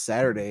more this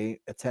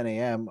Saturday at 10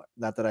 a.m.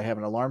 Not that I have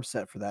an alarm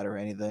set for that or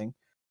anything,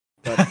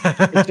 but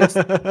it's just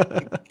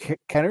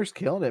Kenner's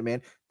killing it,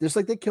 man. Just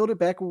like they killed it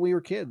back when we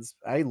were kids.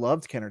 I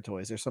loved Kenner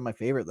toys. They're some of my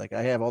favorite. Like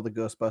I have all the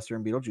Ghostbuster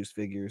and Beetlejuice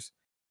figures,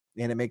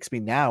 and it makes me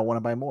now want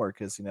to buy more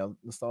because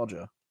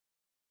nostalgia.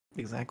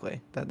 Exactly.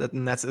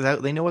 That's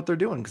they know what they're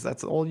doing because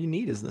that's all you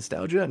need is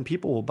nostalgia, and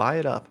people will buy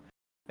it up.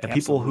 And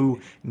Absolutely. People who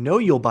know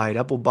you'll buy it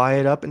up will buy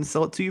it up and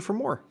sell it to you for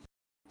more.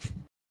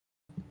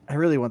 I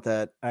really want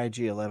that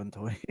IG-11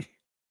 toy.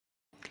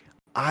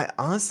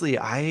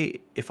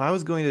 If I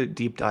was going to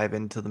deep dive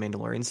into the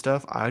Mandalorian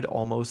stuff, I'd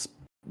almost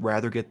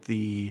rather get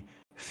the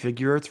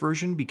figure arts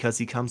version because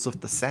he comes with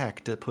the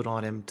sack to put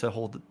on him to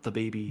hold the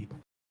baby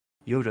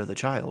Yoda, the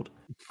child.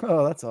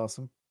 Oh, that's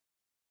awesome.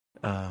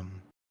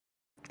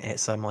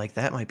 So I'm like,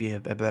 that might be a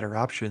better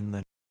option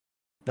than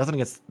nothing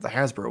against the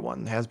Hasbro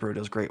one. Hasbro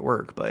does great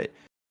work, but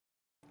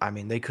I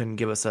mean, they couldn't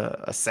give us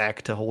a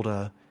sack to hold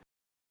a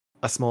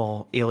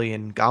small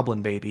alien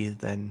goblin baby.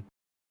 Then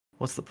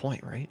what's the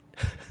point, right?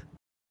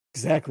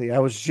 Exactly. I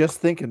was just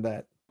thinking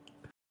that.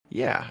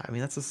 Yeah, I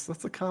mean that's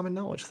a common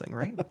knowledge thing,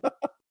 right?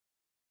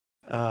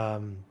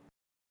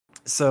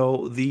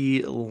 So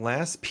the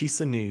last piece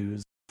of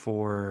news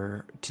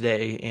for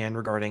today and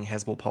regarding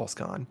Hasbro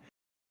PulseCon,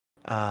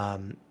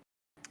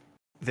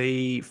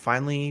 they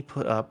finally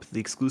put up the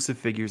exclusive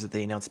figures that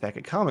they announced back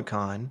at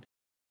Comic-Con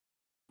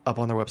up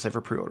on their website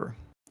for pre-order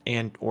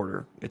and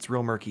order. It's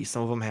real murky.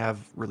 Some of them have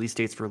release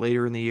dates for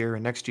later in the year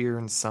and next year,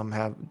 and some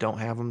don't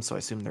have them, so I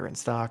assume they're in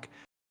stock.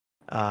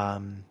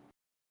 The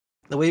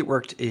way it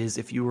worked is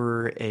if you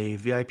were a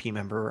VIP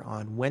member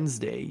on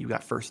Wednesday, you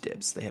got first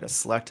dibs. They had a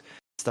select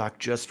stock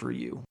just for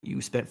you.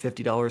 You spent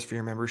 $50 for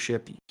your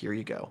membership. Here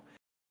you go.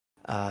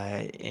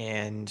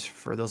 And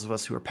for those of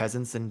us who are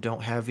peasants and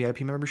don't have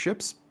VIP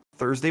memberships,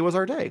 Thursday was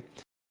our day.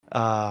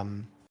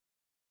 And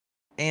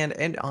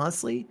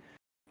honestly,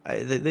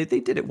 they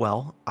did it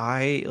well.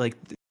 I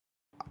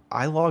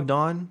logged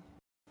on.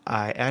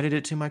 I added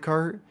it to my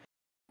cart.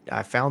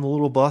 I found the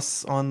little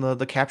bus on the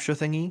CAPTCHA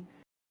thingy.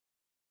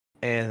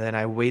 And then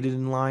I waited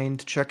in line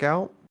to check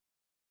out,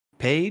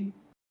 paid,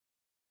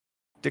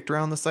 dicked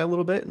around the site a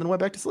little bit, and then went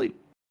back to sleep.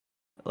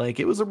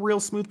 Like, it was a real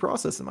smooth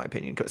process, in my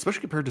opinion,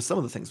 especially compared to some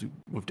of the things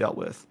we've dealt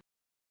with.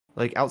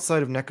 Like,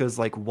 outside of NECA's,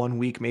 1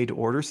 week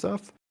made-to-order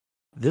stuff,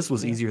 this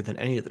was easier than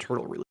any of the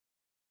Turtle releases.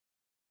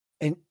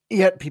 And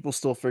yet, people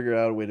still figure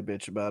out a way to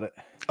bitch about it.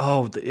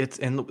 Oh,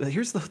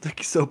 here's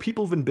so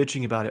people have been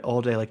bitching about it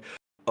all day, like,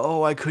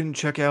 oh, I couldn't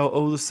check out,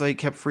 oh, the site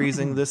kept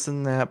freezing, this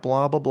and that,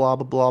 blah, blah, blah,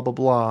 blah, blah, blah,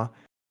 blah.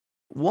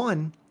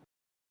 One,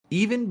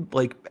 even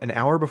an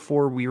hour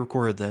before we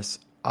recorded this,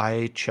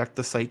 I checked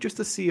the site just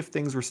to see if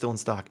things were still in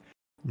stock.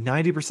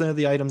 90% of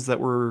the items that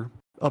were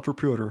up for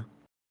pre-order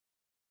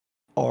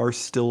are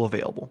still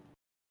available.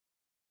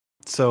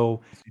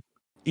 So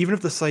even if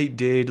the site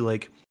did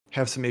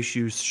have some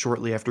issues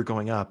shortly after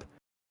going up,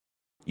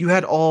 you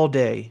had all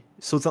day.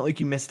 So it's not like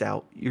you missed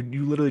out. You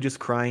literally just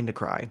crying to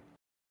cry.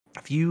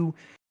 If you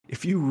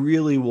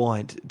really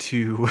want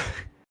to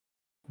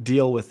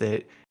deal with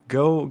it,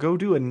 Go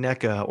do a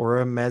NECA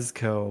or a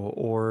Mezco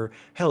or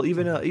hell,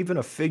 even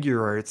a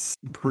Figure Arts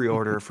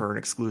pre-order for an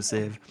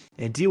exclusive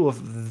and deal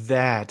with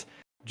that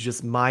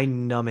just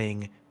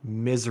mind-numbing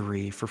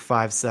misery for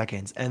 5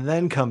 seconds and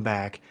then come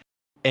back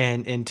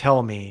and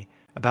tell me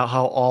about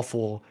how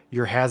awful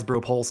your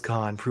Hasbro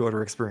PulseCon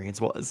pre-order experience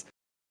was.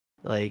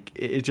 Like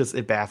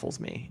it baffles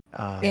me.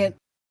 And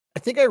I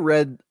think I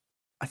read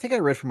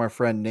from our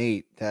friend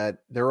Nate that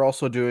they're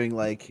also doing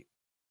like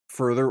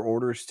further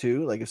orders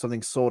too. Like if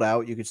something's sold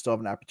out, you could still have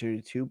an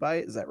opportunity to buy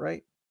it. Is that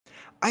right?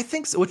 I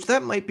think so, which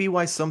that might be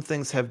why some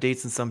things have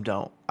dates and some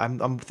don't.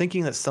 I'm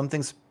thinking that some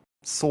things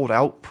sold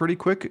out pretty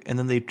quick, and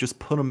then they just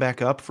put them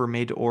back up for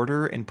made to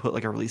order and put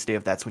like a release date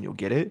of that's when you'll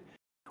get it.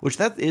 Which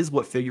that is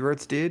what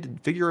Figuarts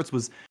did. Figuarts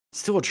was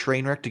still a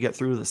train wreck to get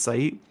through the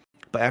site,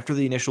 but after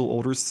the initial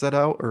orders set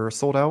out or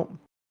sold out,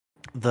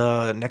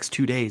 the next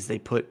 2 days they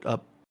put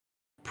up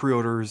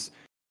pre-orders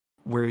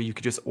where you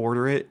could just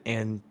order it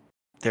and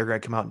they're gonna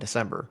come out in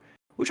December,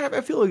 which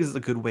I feel like is a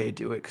good way to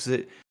do it because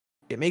it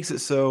makes it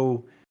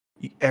so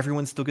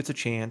everyone still gets a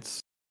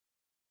chance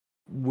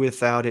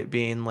without it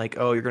being like,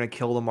 oh, you're gonna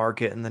kill the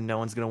market and then no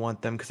one's gonna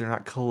want them because they're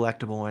not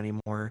collectible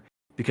anymore.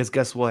 Because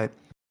guess what?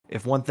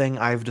 If one thing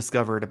I've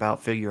discovered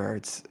about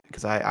Figuarts,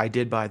 because I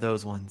did buy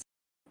those ones,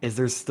 is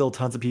there's still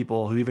tons of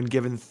people who even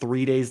given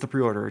 3 days to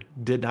pre-order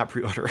did not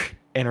pre-order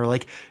and are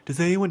like, does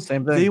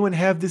anyone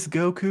have this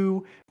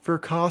Goku for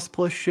cost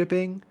plus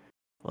shipping?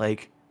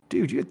 Like,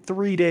 dude, you had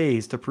 3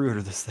 days to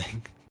pre-order this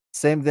thing.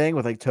 Same thing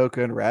with like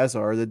Toka and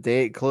Razor. The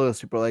day it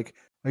closed, people are like,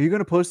 "Are you going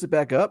to post it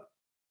back up?"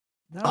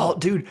 No. Oh,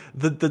 dude,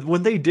 the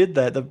when they did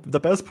that, the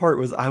best part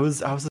was I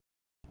was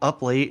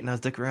up late and I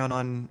was dicking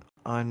around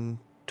on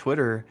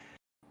Twitter,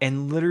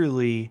 and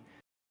literally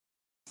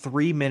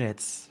 3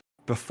 minutes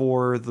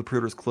before the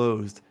pre-orders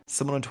closed,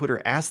 someone on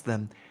Twitter asked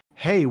them,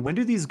 "Hey, when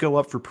do these go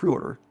up for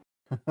pre-order?"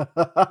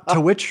 To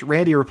which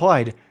Randy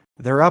replied,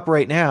 "They're up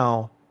right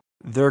now.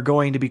 They're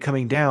going to be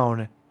coming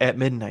down at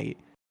midnight."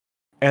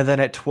 And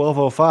then at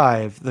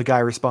 12:05, the guy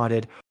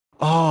responded,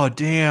 "Oh,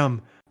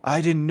 damn,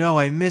 I didn't know,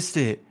 I missed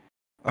it.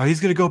 Are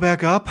these going to go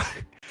back up?"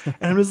 And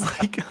I was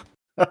like,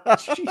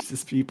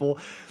 Jesus, people.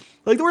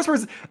 Like, the worst part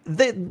is,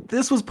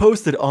 this was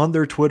posted on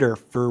their Twitter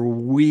for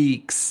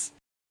weeks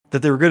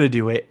that they were going to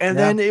do it. And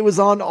then it was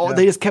on all,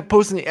 they just kept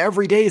posting it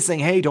every day saying,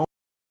 hey, don't.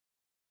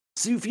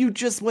 So if you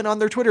just went on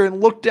their Twitter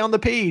and looked down the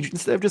page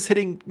instead of just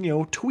hitting,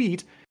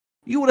 tweet,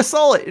 you would have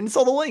saw it and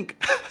saw the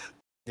link.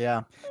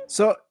 Yeah.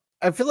 So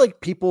I feel like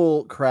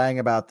people crying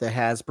about the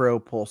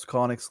Hasbro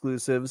PulseCon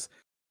exclusives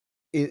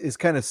is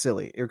kind of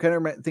silly. It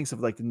kind of thinks of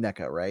like the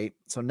NECA, right?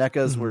 So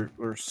NECAs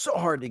were so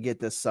hard to get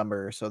this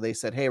summer. So they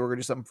said, hey, we're going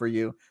to do something for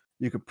you.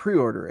 You could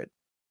pre-order it,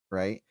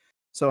 right?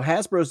 So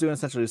Hasbro's doing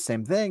essentially the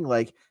same thing.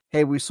 Like,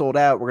 hey, we sold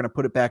out. We're going to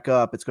put it back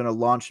up. It's going to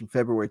launch in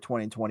February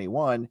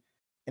 2021.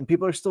 And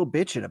people are still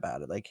bitching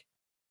about it. Like,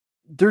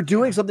 they're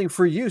doing something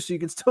for you so you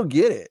can still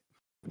get it.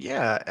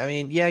 Yeah. I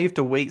mean, you have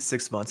to wait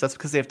 6 months. That's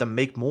because they have to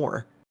make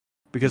more.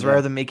 Because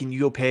rather than making you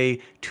go pay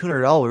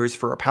 $200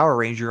 for a Power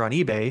Ranger on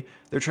eBay,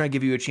 they're trying to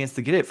give you a chance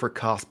to get it for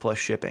cost plus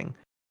shipping.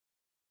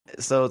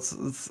 So it's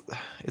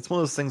one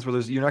of those things where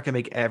you're not going to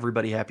make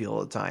everybody happy all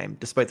the time,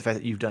 despite the fact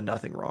that you've done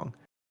nothing wrong.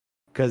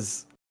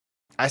 Because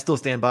I still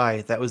stand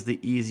by, that was the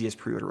easiest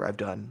pre-order I've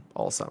done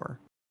all summer.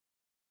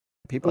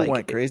 People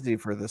went crazy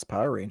for this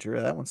Power Ranger.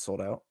 That one's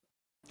sold out.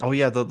 Oh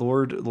yeah, the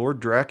Lord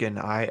Draken.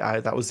 I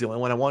that was the only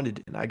one I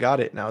wanted, and I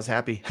got it, and I was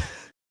happy.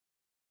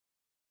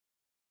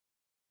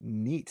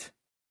 Neat.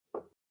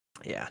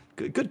 Yeah,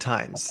 good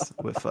times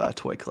with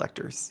toy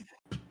collectors.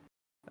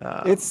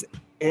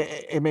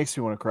 It makes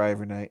me want to cry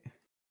every night.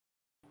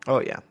 Oh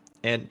yeah,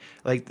 and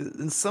like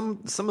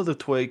some of the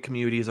toy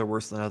communities are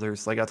worse than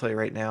others. Like I'll tell you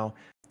right now,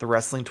 the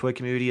wrestling toy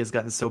community has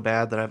gotten so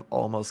bad that I've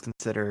almost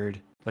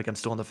considered, like, I'm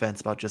still on the fence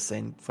about just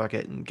saying fuck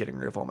it and getting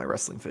rid of all my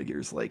wrestling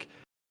figures. Like,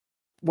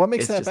 what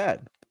makes that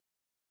bad?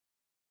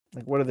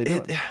 Like, what are they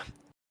doing?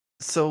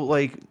 So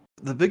like,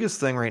 the biggest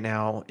thing right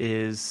now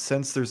is,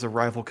 since there's a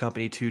rival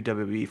company to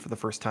WWE for the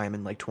first time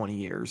in like 20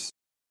 years,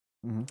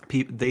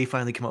 they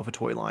finally come up with a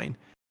toy line.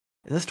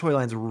 And this toy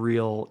line's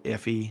real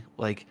iffy.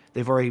 Like,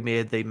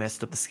 they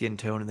messed up the skin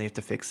tone and they have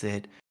to fix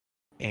it.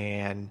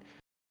 And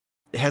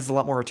it has a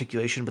lot more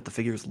articulation, but the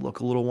figures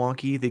look a little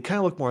wonky. They kind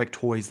of look more like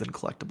toys than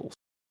collectibles.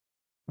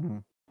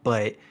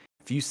 But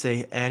if you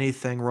say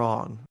anything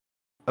wrong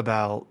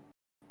about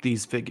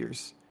these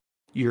figures,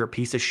 you're a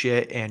piece of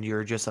shit and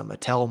you're just a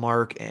Mattel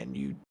mark and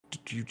you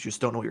just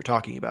don't know what you're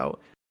talking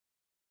about.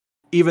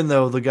 Even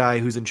though the guy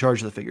who's in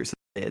charge of the figures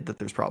said that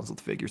there's problems with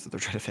the figures that they're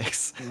trying to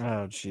fix.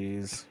 Oh,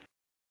 jeez.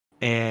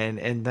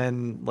 And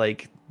then,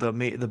 like, the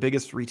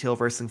biggest retail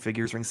of wrestling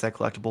figures, Ringside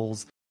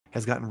Collectibles,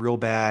 has gotten real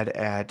bad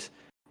at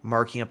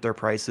marking up their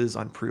prices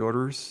on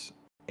pre-orders,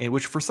 and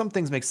which for some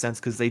things makes sense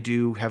because they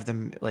do have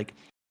them like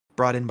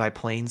brought in by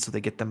plane, so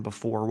they get them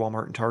before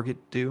Walmart and Target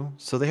do.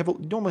 So they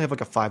normally have like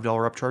a $5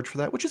 upcharge for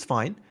that, which is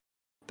fine.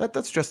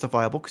 That's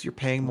justifiable because you're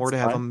paying more to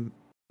have them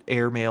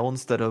airmail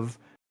instead of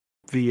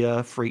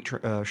via freight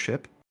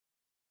ship.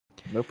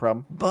 No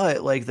problem.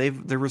 But like,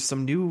 there was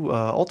some new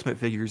Ultimate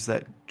figures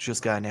that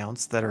just got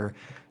announced that are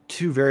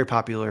two very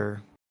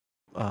popular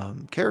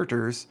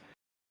characters,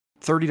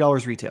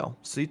 $30 retail.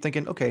 So you're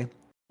thinking, okay,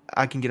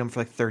 I can get them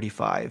for like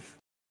 $35,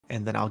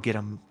 and then I'll get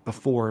them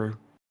before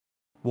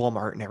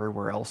Walmart and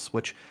everywhere else.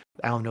 Which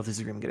I don't know if this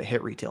is even going to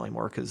hit retail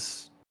anymore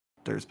because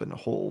there's been a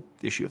whole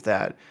issue with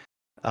that.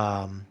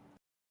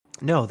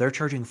 No, they're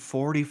charging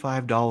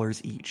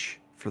 $45 each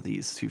for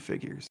these two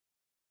figures.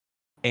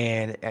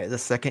 And the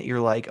second you're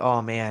like,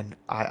 oh man,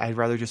 I'd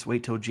rather just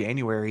wait till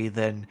January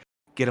than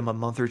get them a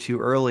month or two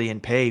early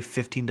and pay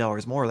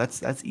 $15 more.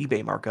 That's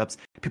eBay markups.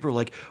 People are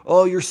like,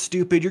 oh, you're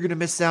stupid. You're gonna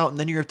miss out, and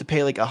then you have to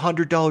pay like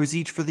 $100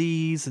 each for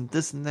these and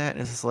this and that.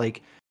 And it's just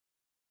like,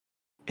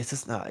 it's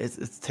just not. It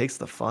takes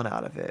the fun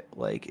out of it.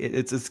 Like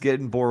it's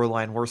getting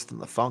borderline worse than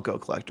the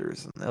Funko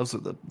collectors, and those are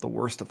the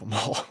worst of them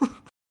all.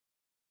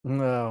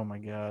 Oh my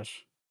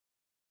gosh,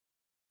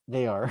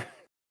 they are.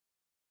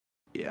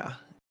 Yeah.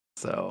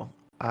 So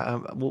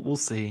we'll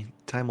see.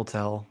 Time will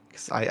tell.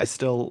 Because I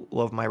still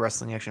love my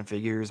wrestling action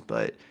figures,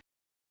 but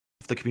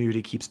if the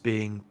community keeps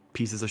being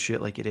pieces of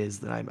shit like it is,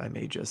 then I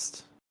may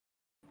just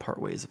part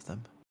ways of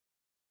them.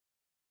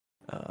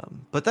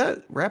 But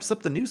that wraps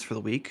up the news for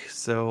the week.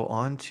 So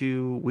on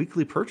to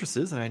weekly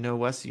purchases. And I know,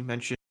 Wes, you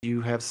mentioned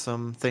you have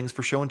some things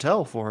for show and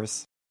tell for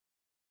us.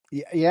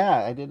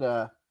 Yeah, I did.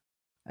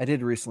 I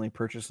did recently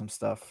purchase some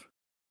stuff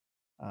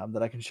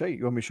that I can show you.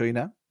 You want me to show you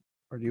now,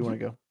 or do you want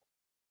to go?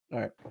 All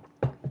right,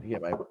 let me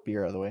get my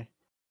beer out of the way.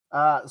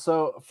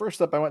 So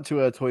first up, I went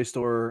to a toy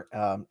store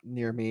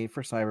near me.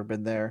 First time I ever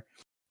been there,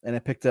 and I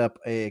picked up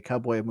a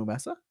Cowboy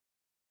Mumasa.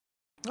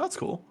 Oh, that's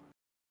cool.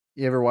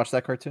 You ever watch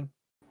that cartoon?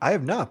 I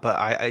have not, but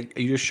I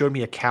you just showed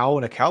me a cow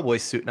in a cowboy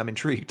suit, and I'm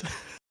intrigued.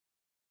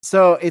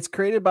 So it's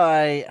created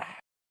by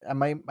I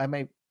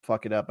might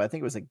fuck it up. I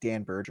think it was like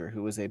Dan Berger,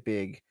 who was a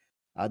big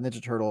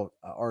Ninja Turtle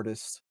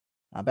artist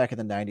back in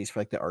the 90s for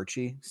like the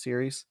Archie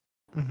series.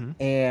 Mm-hmm.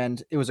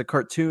 And it was a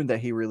cartoon that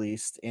he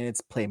released, and it's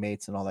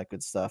Playmates and all that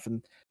good stuff.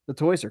 And the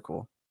toys are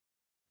cool.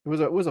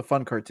 It was a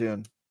fun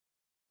cartoon.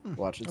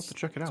 Watch it. I'll have to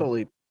check it out.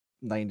 Totally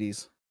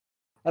 90s.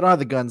 I don't have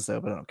the guns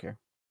though, but I don't care.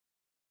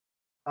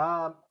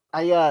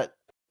 I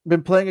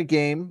been playing a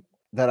game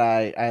that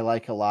I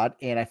like a lot,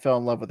 and I fell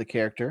in love with the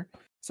character,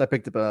 so I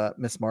picked up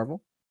Miss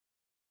Marvel.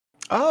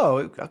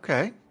 Oh,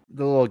 okay.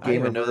 The little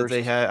game. I didn't know that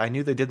they had. I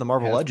knew they did the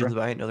Marvel Hasbro. Legends,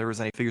 but I didn't know there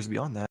was any figures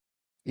beyond that.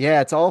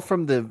 Yeah, it's all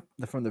from the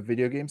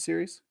video game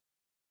series.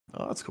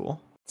 Oh, that's cool.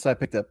 So I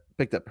picked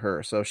up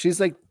her. So she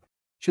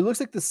looks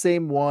like the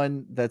same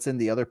one that's in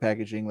the other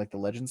packaging, like the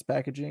Legends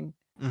packaging,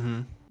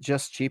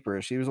 just cheaper.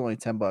 She was only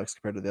 $10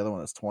 compared to the other one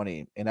that's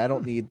 $20, and I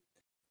don't need,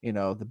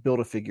 the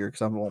Build-A-Figure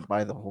because I won't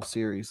buy the whole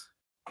series.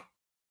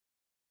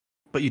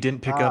 But you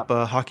didn't pick up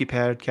a Hockey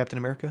Pad Captain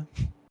America?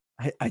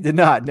 I did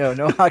not.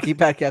 No Hockey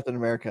Pad Captain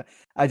America.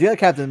 I do have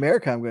Captain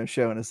America I'm going to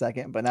show in a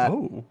second, but not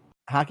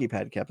Hockey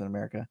Pad Captain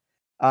America.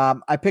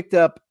 I picked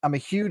up, I'm a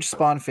huge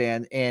Spawn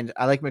fan, and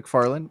I like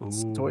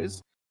McFarlane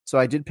toys. So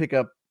I did pick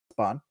up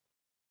Spawn.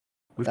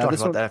 We've talked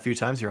about that a few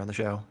times here on the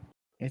show.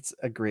 It's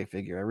a great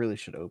figure. I really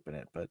should open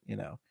it, but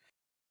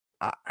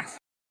I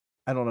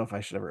don't know if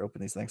I should ever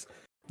open these things.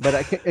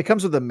 But it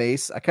comes with a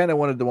mace. I kind of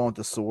wanted the one with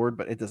the sword,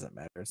 but it doesn't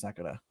matter. It's not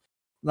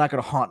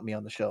gonna haunt me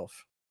on the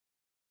shelf.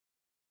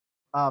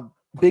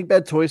 Big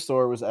Bad Toy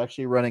Store was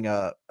actually running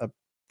a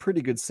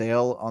pretty good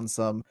sale on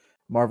some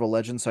Marvel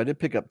Legends, so I did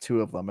pick up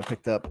two of them. I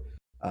picked up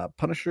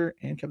Punisher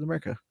and Captain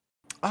America.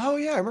 Oh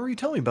yeah, I remember you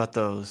telling me about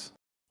those.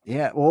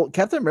 Yeah, well,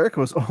 Captain America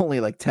was only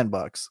like $10.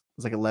 It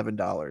was like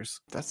 $11.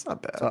 That's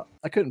not bad. So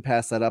I couldn't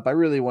pass that up. I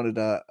really wanted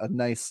a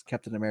nice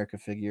Captain America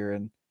figure,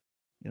 and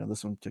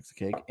this one took the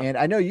cake. And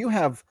I know you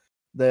have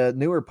the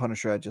newer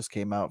Punisher that just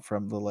came out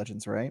from the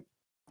Legends, right?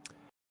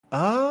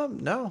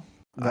 No.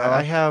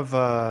 I have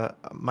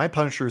my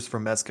Punisher's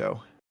from Mezco.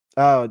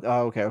 Oh,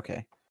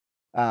 okay.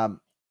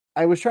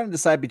 I was trying to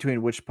decide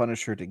between which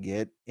Punisher to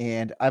get,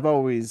 and I've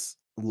always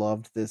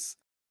loved this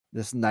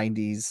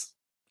 90s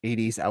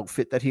 80s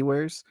outfit that he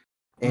wears,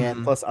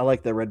 and plus I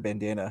like the red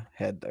bandana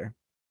head there.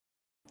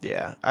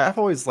 Yeah, I've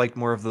always liked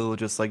more of the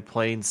just like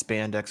plain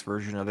spandex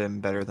version of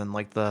him better than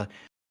like the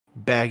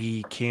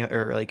baggy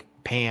or like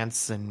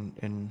pants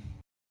and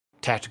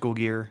tactical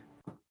gear.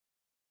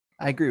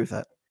 I agree with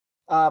that.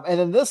 And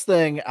then this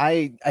thing,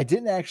 I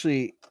didn't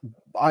actually,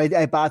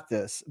 I bought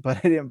this, but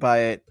I didn't buy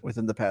it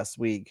within the past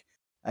week.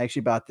 I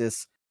actually bought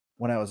this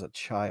when I was a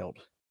child,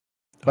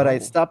 but I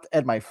stopped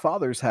at my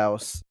father's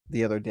house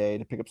the other day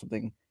to pick up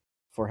something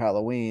for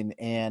Halloween,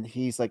 and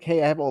he's like,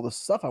 "Hey, I have all this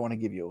stuff I want to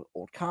give you,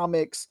 old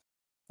comics."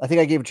 I think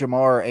I gave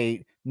Jamar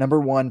a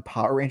 #1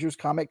 Power Rangers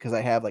comic because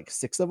I have like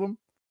 6 of them.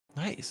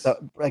 Nice, so,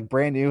 like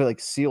brand new, like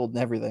sealed and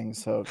everything.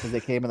 So because they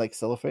came in like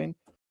cellophane,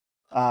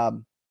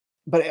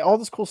 but all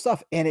this cool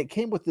stuff, and it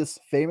came with this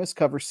famous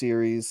cover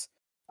series,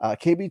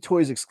 KB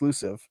Toys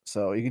exclusive.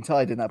 So you can tell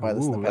I did not buy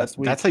this in the past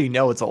week. That's how you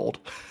know it's old.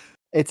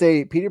 It's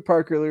a Peter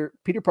Parker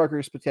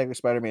Spectacular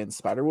Spider-Man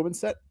Spider-Woman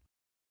set.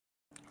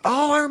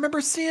 Oh, I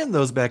remember seeing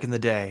those back in the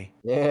day.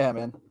 Yeah,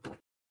 man.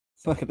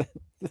 Look at that.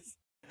 Look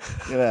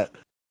at that.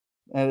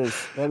 That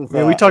is.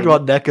 Man, we talked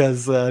about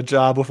NECA's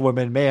job with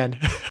women. Man,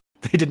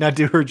 they did not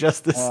do her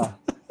justice.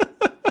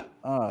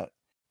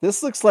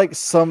 This looks like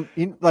some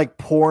like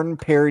porn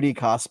parody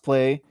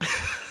cosplay.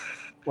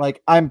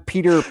 Like I'm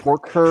Peter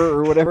Pork Her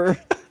or whatever.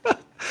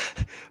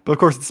 But of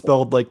course, it's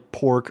spelled like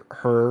pork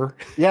her.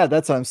 Yeah,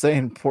 that's what I'm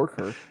saying. Pork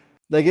her.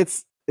 Like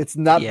it's It's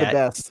not the Yeah,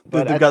 best,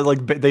 but they've got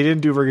like they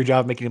didn't do a very good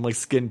job making them like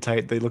skin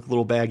tight. They look a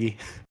little baggy.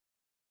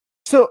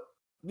 So,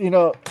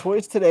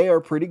 toys today are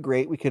pretty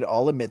great. We could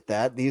all admit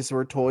that. These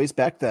were toys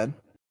back then.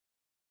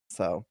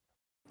 So,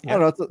 I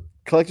don't know. It's a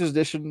collector's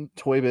edition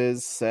Toy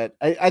Biz set.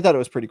 I thought it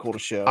was pretty cool to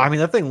show. I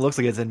mean, that thing looks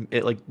like it's in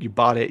it. Like you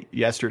bought it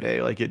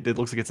yesterday. Like it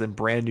looks like it's in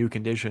brand new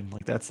condition.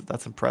 Like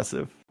that's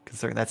impressive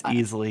considering that's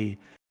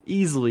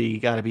easily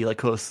got to be like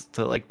close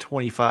to like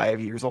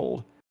 25 years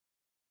old.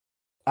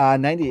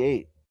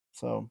 98.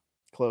 So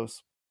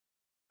close.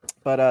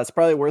 But it's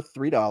probably worth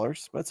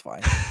 $3. But it's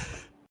fine.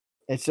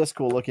 It's just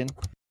cool looking.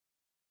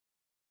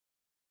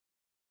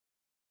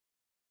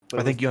 But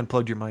I think you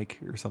unplugged your mic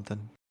or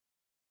something.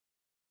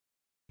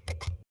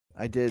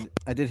 I did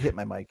hit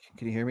my mic.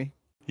 Can you hear me?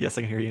 Yes,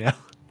 I can hear you now.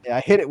 Yeah,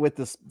 I hit it with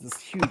this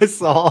huge. I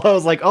saw. I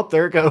was like, oh,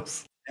 there it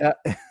goes. Yeah.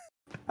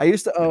 I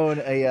used to own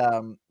a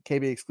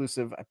KB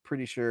exclusive. I'm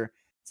pretty sure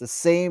it's the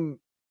same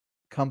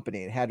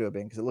company. It had to have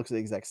been because it looks the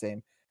exact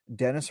same.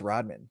 Dennis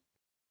Rodman.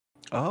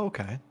 Oh,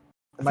 okay.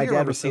 My dad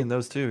remember seeing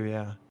those too.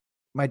 Yeah.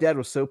 My dad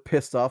was so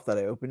pissed off that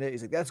I opened it.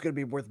 He's like, "That's gonna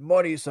be worth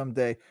money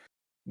someday."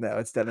 No,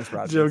 it's Dennis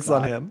Rodman. Jokes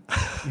on him.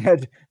 Yeah,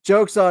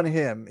 jokes on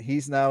him.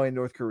 He's now in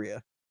North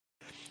Korea.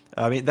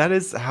 I mean, that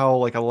is how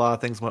like a lot of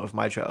things went with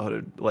my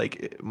childhood.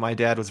 Like my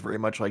dad was very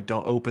much like,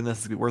 "Don't open this;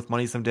 it's gonna be worth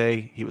money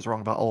someday." He was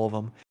wrong about all of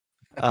them.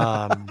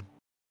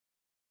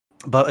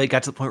 But it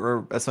got to the point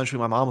where essentially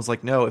my mom was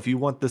like, "No, if you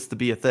want this to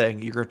be a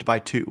thing, you're going to have to buy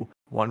two: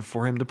 one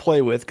for him to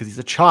play with because he's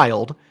a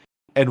child,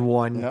 and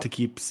one to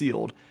keep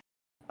sealed."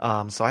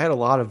 So I had a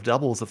lot of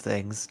doubles of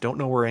things. Don't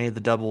know where any of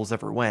the doubles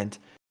ever went.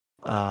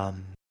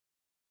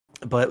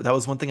 But that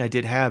was one thing I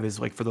did have is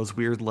like for those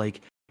weird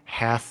like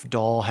half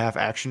doll, half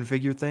action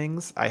figure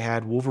things. I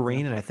had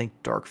Wolverine and I think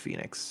Dark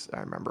Phoenix. I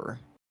remember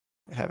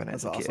having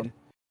as a kid.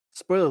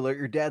 Spoiler alert: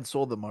 your dad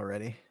sold them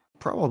already.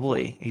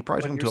 Probably. He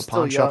probably took them to a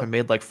pawn shop and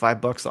made like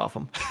 $5 off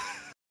them.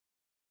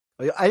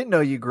 I didn't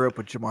know you grew up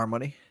with Jamar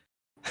money.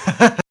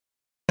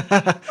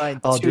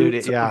 Oh,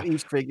 dude, yeah.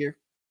 Each figure.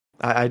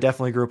 I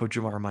definitely grew up with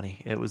Jamar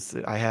money.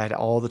 I had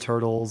all the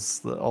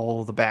Turtles,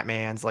 all the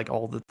Batmans, like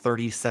all the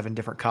 37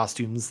 different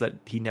costumes that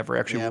he never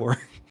actually wore.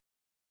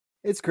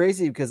 It's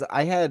crazy because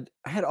I had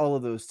all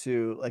of those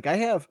too. Like I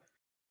have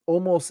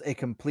almost a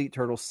complete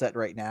turtle set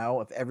right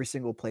now of every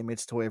single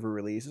Playmates toy ever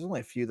released. There's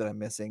only a few that I'm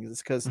missing.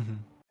 It's because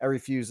I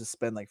refuse to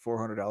spend like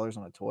 $400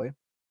 on a toy.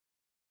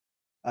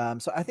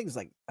 So I think it's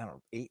like, I don't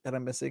know, 8 that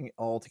I'm missing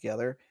all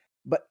together.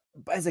 But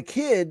as a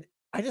kid,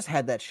 I just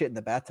had that shit in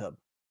the bathtub.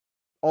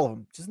 All of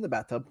them, just in the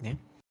bathtub. Yeah.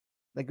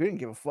 Like we didn't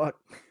give a fuck.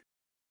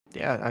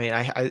 Yeah, I mean,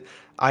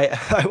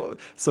 I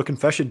so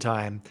confession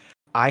time.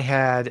 I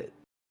had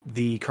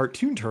the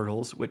cartoon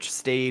turtles, which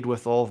stayed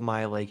with all of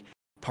my like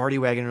party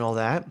wagon and all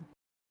that.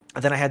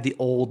 And then I had the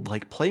old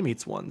like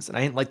Playmates ones, and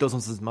I didn't like those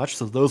ones as much.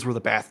 So those were the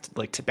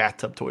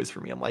bathtub toys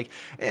for me. I'm like,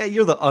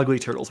 you're the ugly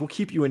turtles. We'll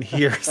keep you in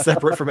here,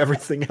 separate from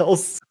everything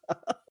else.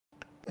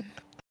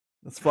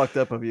 That's fucked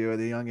up of you at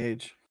a young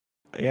age.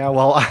 Yeah,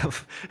 well,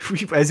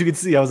 as you can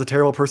see, I was a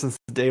terrible person since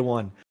day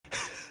one.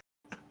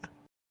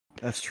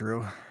 That's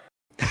true.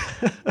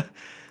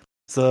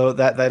 So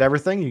that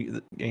everything?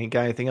 You ain't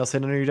got anything else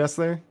hidden under your desk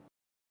there?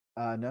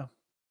 No.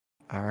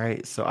 All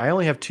right. So I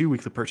only have 2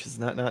 weekly purchases,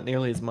 not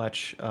nearly as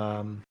much.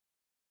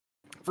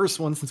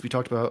 First one, since we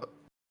talked about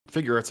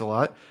figure arts a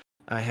lot,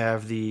 I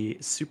have the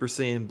Super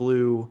Saiyan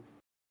Blue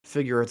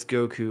Figure Arts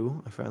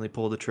Goku. I finally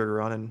pulled the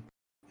trigger on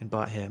and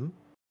bought him.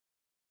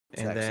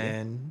 And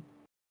then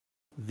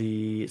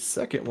the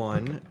second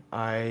one,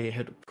 I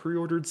had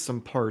pre-ordered some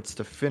parts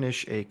to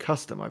finish a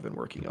custom I've been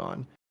working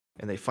on,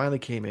 and they finally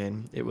came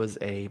in. It was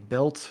a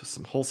belt,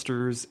 some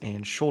holsters,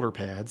 and shoulder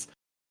pads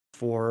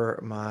for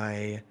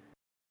my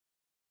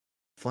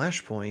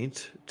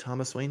Flashpoint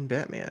Thomas Wayne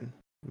Batman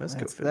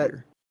Mezco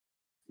figure.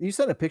 You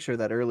sent a picture of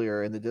that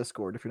earlier in the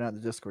Discord. If you're not in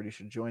the Discord, you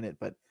should join it.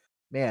 But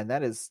man,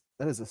 that is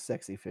a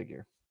sexy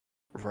figure,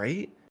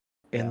 right?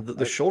 And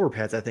the shoulder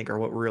pads, I think, are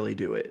what really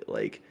do it.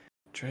 Like,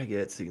 try to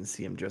get it so you can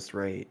see them just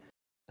right.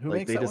 Who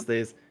makes that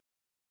one?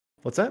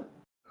 What's that?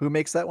 Who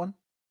makes that one?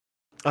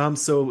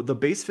 So the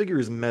base figure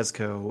is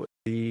Mezco.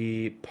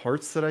 The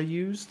parts that I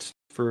used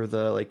for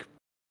the like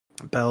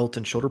belt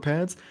and shoulder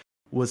pads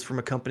was from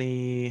a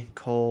company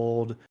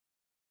called,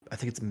 I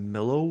think it's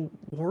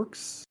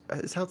Milliworks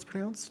is how it's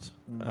pronounced.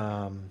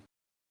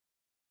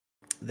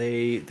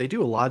 They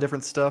do a lot of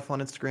different stuff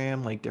on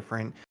Instagram, like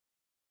different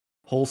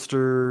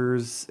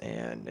holsters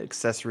and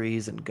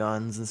accessories and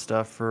guns and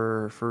stuff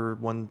for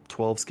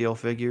 1/12 scale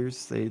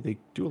figures. They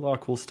do a lot of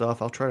cool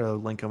stuff. I'll try to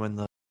link them in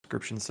the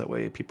description so that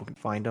way people can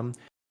find them.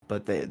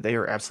 But they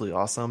are absolutely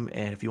awesome.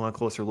 And if you want a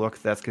closer look,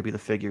 that's gonna be the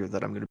figure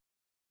that I'm gonna be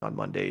on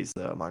Monday's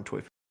Modern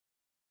Toy.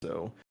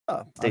 So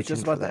I was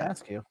just about to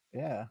ask you.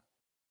 Yeah.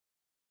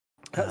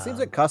 It seems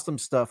like custom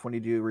stuff when you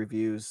do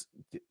reviews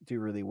do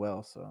really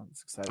well, so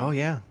it's exciting. Oh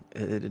yeah,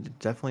 it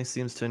definitely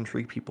seems to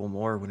intrigue people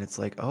more when it's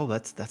like, oh,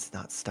 that's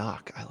not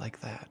stock. I like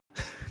that.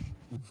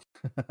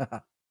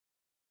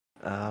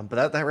 But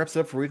that wraps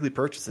it up for weekly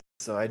purchases.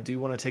 So I do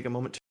want to take a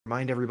moment to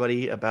remind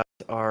everybody about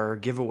our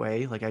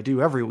giveaway, like I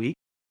do every week.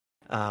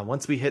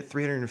 Once we hit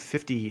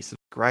 350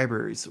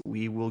 subscribers,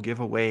 we will give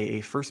away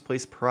a first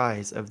place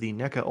prize of the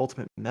NECA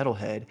Ultimate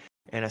Metalhead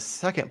and a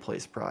second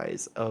place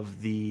prize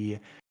of the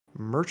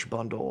merch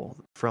bundle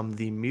from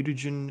the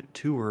Mutagen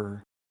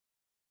Tour.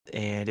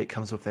 And it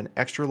comes with an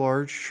extra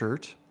large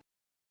shirt.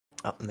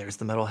 Oh, and there's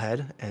the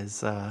Metalhead,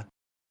 as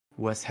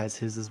Wes has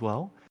his as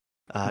well.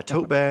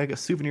 Tote bag, a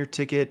souvenir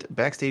ticket,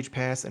 backstage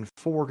pass, and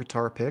 4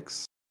 guitar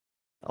picks.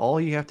 All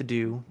you have to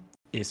do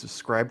is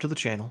subscribe to the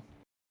channel.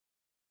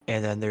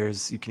 And then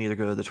you can either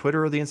go to the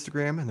Twitter or the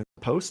Instagram, and there's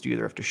a post. You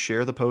either have to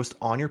share the post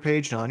on your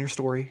page, not on your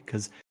story,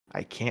 because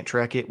I can't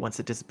track it once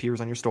it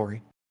disappears on your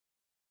story.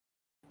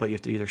 But you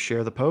have to either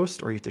share the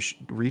post or you have to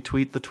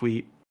retweet the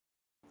tweet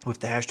with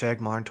the hashtag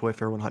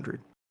ModernToyFair100.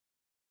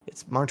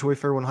 It's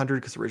ModernToyFair100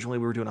 because originally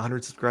we were doing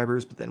 100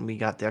 subscribers, but then we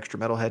got the extra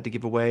Metalhead to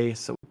give away,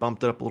 so we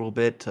bumped it up a little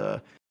bit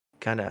to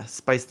kind of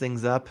spice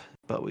things up,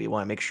 but we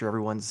want to make sure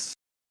everyone's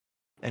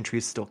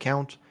entries still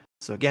count.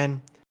 So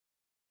again,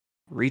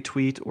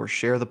 retweet or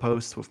share the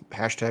post with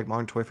hashtag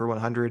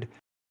ModernToyFair100,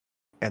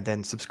 and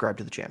then subscribe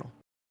to the channel.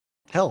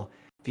 Hell,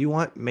 if you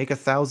want, make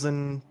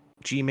 1,000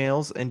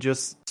 Gmails and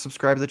just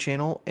subscribe to the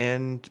channel,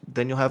 and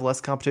then you'll have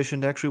less competition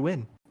to actually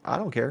win. I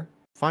don't care.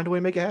 Find a way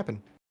to make it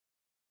happen.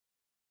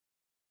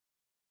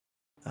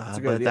 That's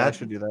a good idea. I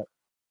should do that.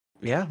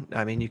 Yeah,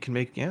 I mean, you can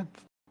make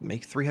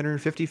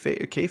 350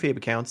 kayfabe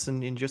accounts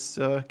and just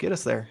get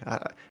us there.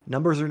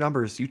 Numbers are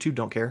numbers. YouTube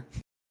don't care.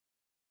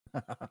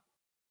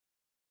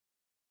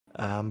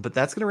 But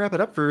that's going to wrap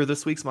it up for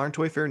this week's Modern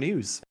Toy Fair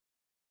news.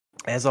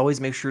 As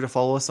always, make sure to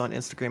follow us on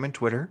Instagram and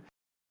Twitter.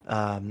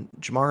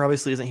 Jamar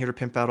obviously isn't here to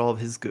pimp out all of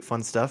his good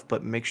fun stuff,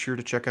 but make sure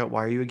to check out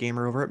Why Are You a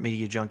Gamer over at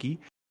Media Junkie.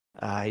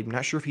 I'm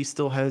not sure if he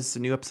still has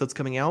new episodes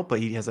coming out, but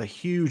he has a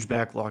huge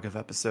backlog of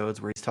episodes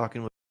where he's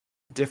talking with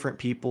different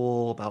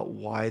people about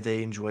why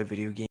they enjoy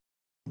video games,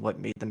 what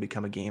made them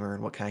become a gamer,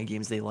 and what kind of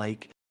games they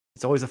like.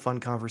 It's always a fun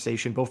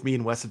conversation. Both me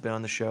and Wes have been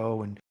on the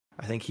show, and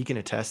I think he can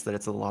attest that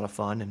it's a lot of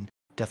fun and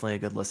definitely a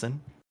good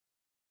listen.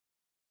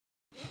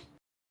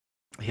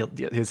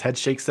 His head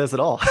shake says it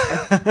all.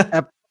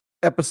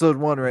 Episode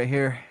 1 right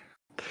here.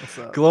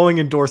 Glowing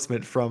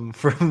endorsement from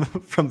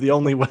the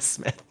only Wes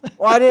Smith.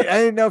 Well, I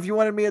didn't know if you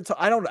wanted me to.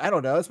 I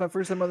don't know. It's my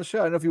first time on the show.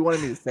 I don't know if you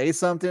wanted me to say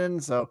something,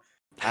 so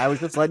I was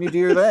just letting you do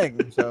your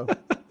thing. So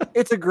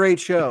it's a great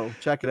show.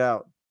 Check it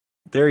out.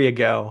 There you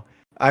go.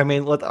 I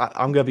mean,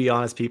 I'm gonna be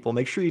honest, people.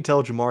 Make sure you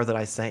tell Jamar that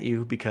I sent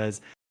you,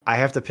 because I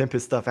have to pimp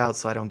his stuff out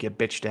so I don't get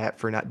bitched at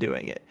for not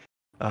doing it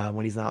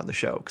when he's not on the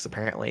show. Because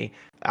apparently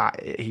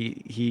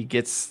he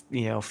gets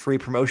free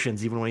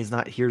promotions even when he's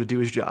not here to do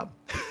his job.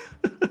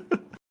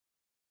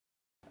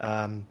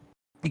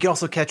 You can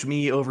also catch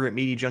me over at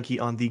Media Junkie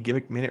on the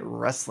Gimmick Minute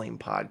Wrestling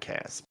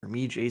podcast, where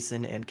me,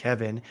 Jason, and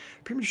Kevin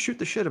pretty much shoot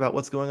the shit about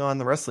what's going on in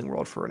the wrestling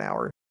world for an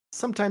hour.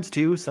 Sometimes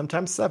 2,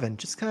 sometimes 7.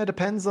 Just kind of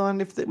depends on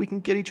if we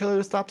can get each other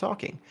to stop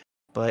talking.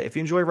 But if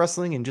you enjoy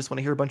wrestling and just want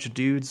to hear a bunch of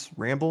dudes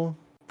ramble,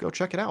 go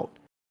check it out.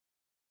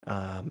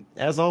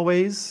 As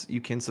always,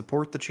 you can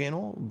support the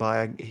channel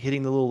by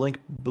hitting the little link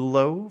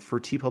below for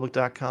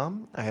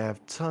tpublic.com. I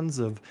have tons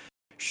of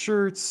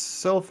shirts,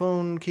 cell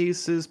phone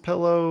cases,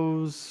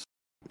 pillows,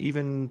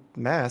 even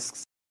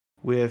masks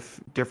with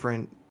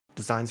different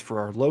designs for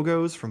our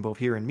logos from both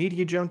here and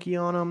Media Junkie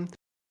on them,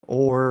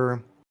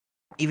 or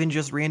even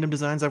just random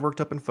designs I've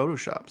worked up in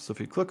Photoshop. So if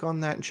you click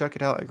on that and check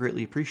it out, I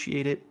greatly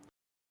appreciate it.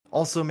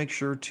 Also, make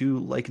sure to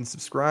like and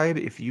subscribe.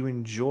 If you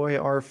enjoy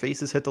our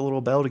faces, hit the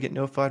little bell to get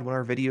notified when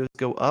our videos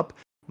go up.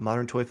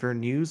 Modern Toy Fair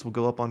news will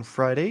go up on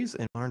Fridays,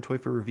 and Modern Toy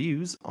Fair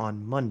reviews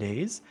on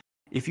Mondays.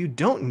 If you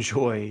don't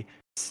enjoy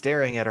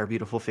staring at our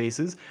beautiful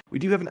faces, we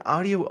do have an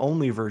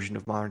audio-only version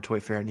of Modern Toy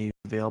Fair news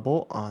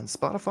available on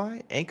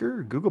Spotify,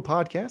 Anchor, Google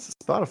Podcasts,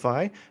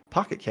 Spotify,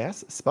 Pocket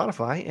Casts,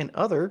 Spotify, and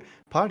other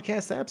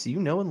podcast apps you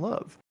know and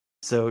love.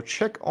 So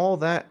check all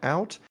that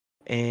out,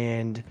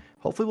 and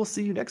hopefully we'll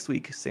see you next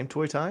week. Same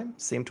toy time,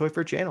 same Toy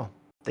Fair channel.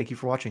 Thank you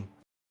for watching.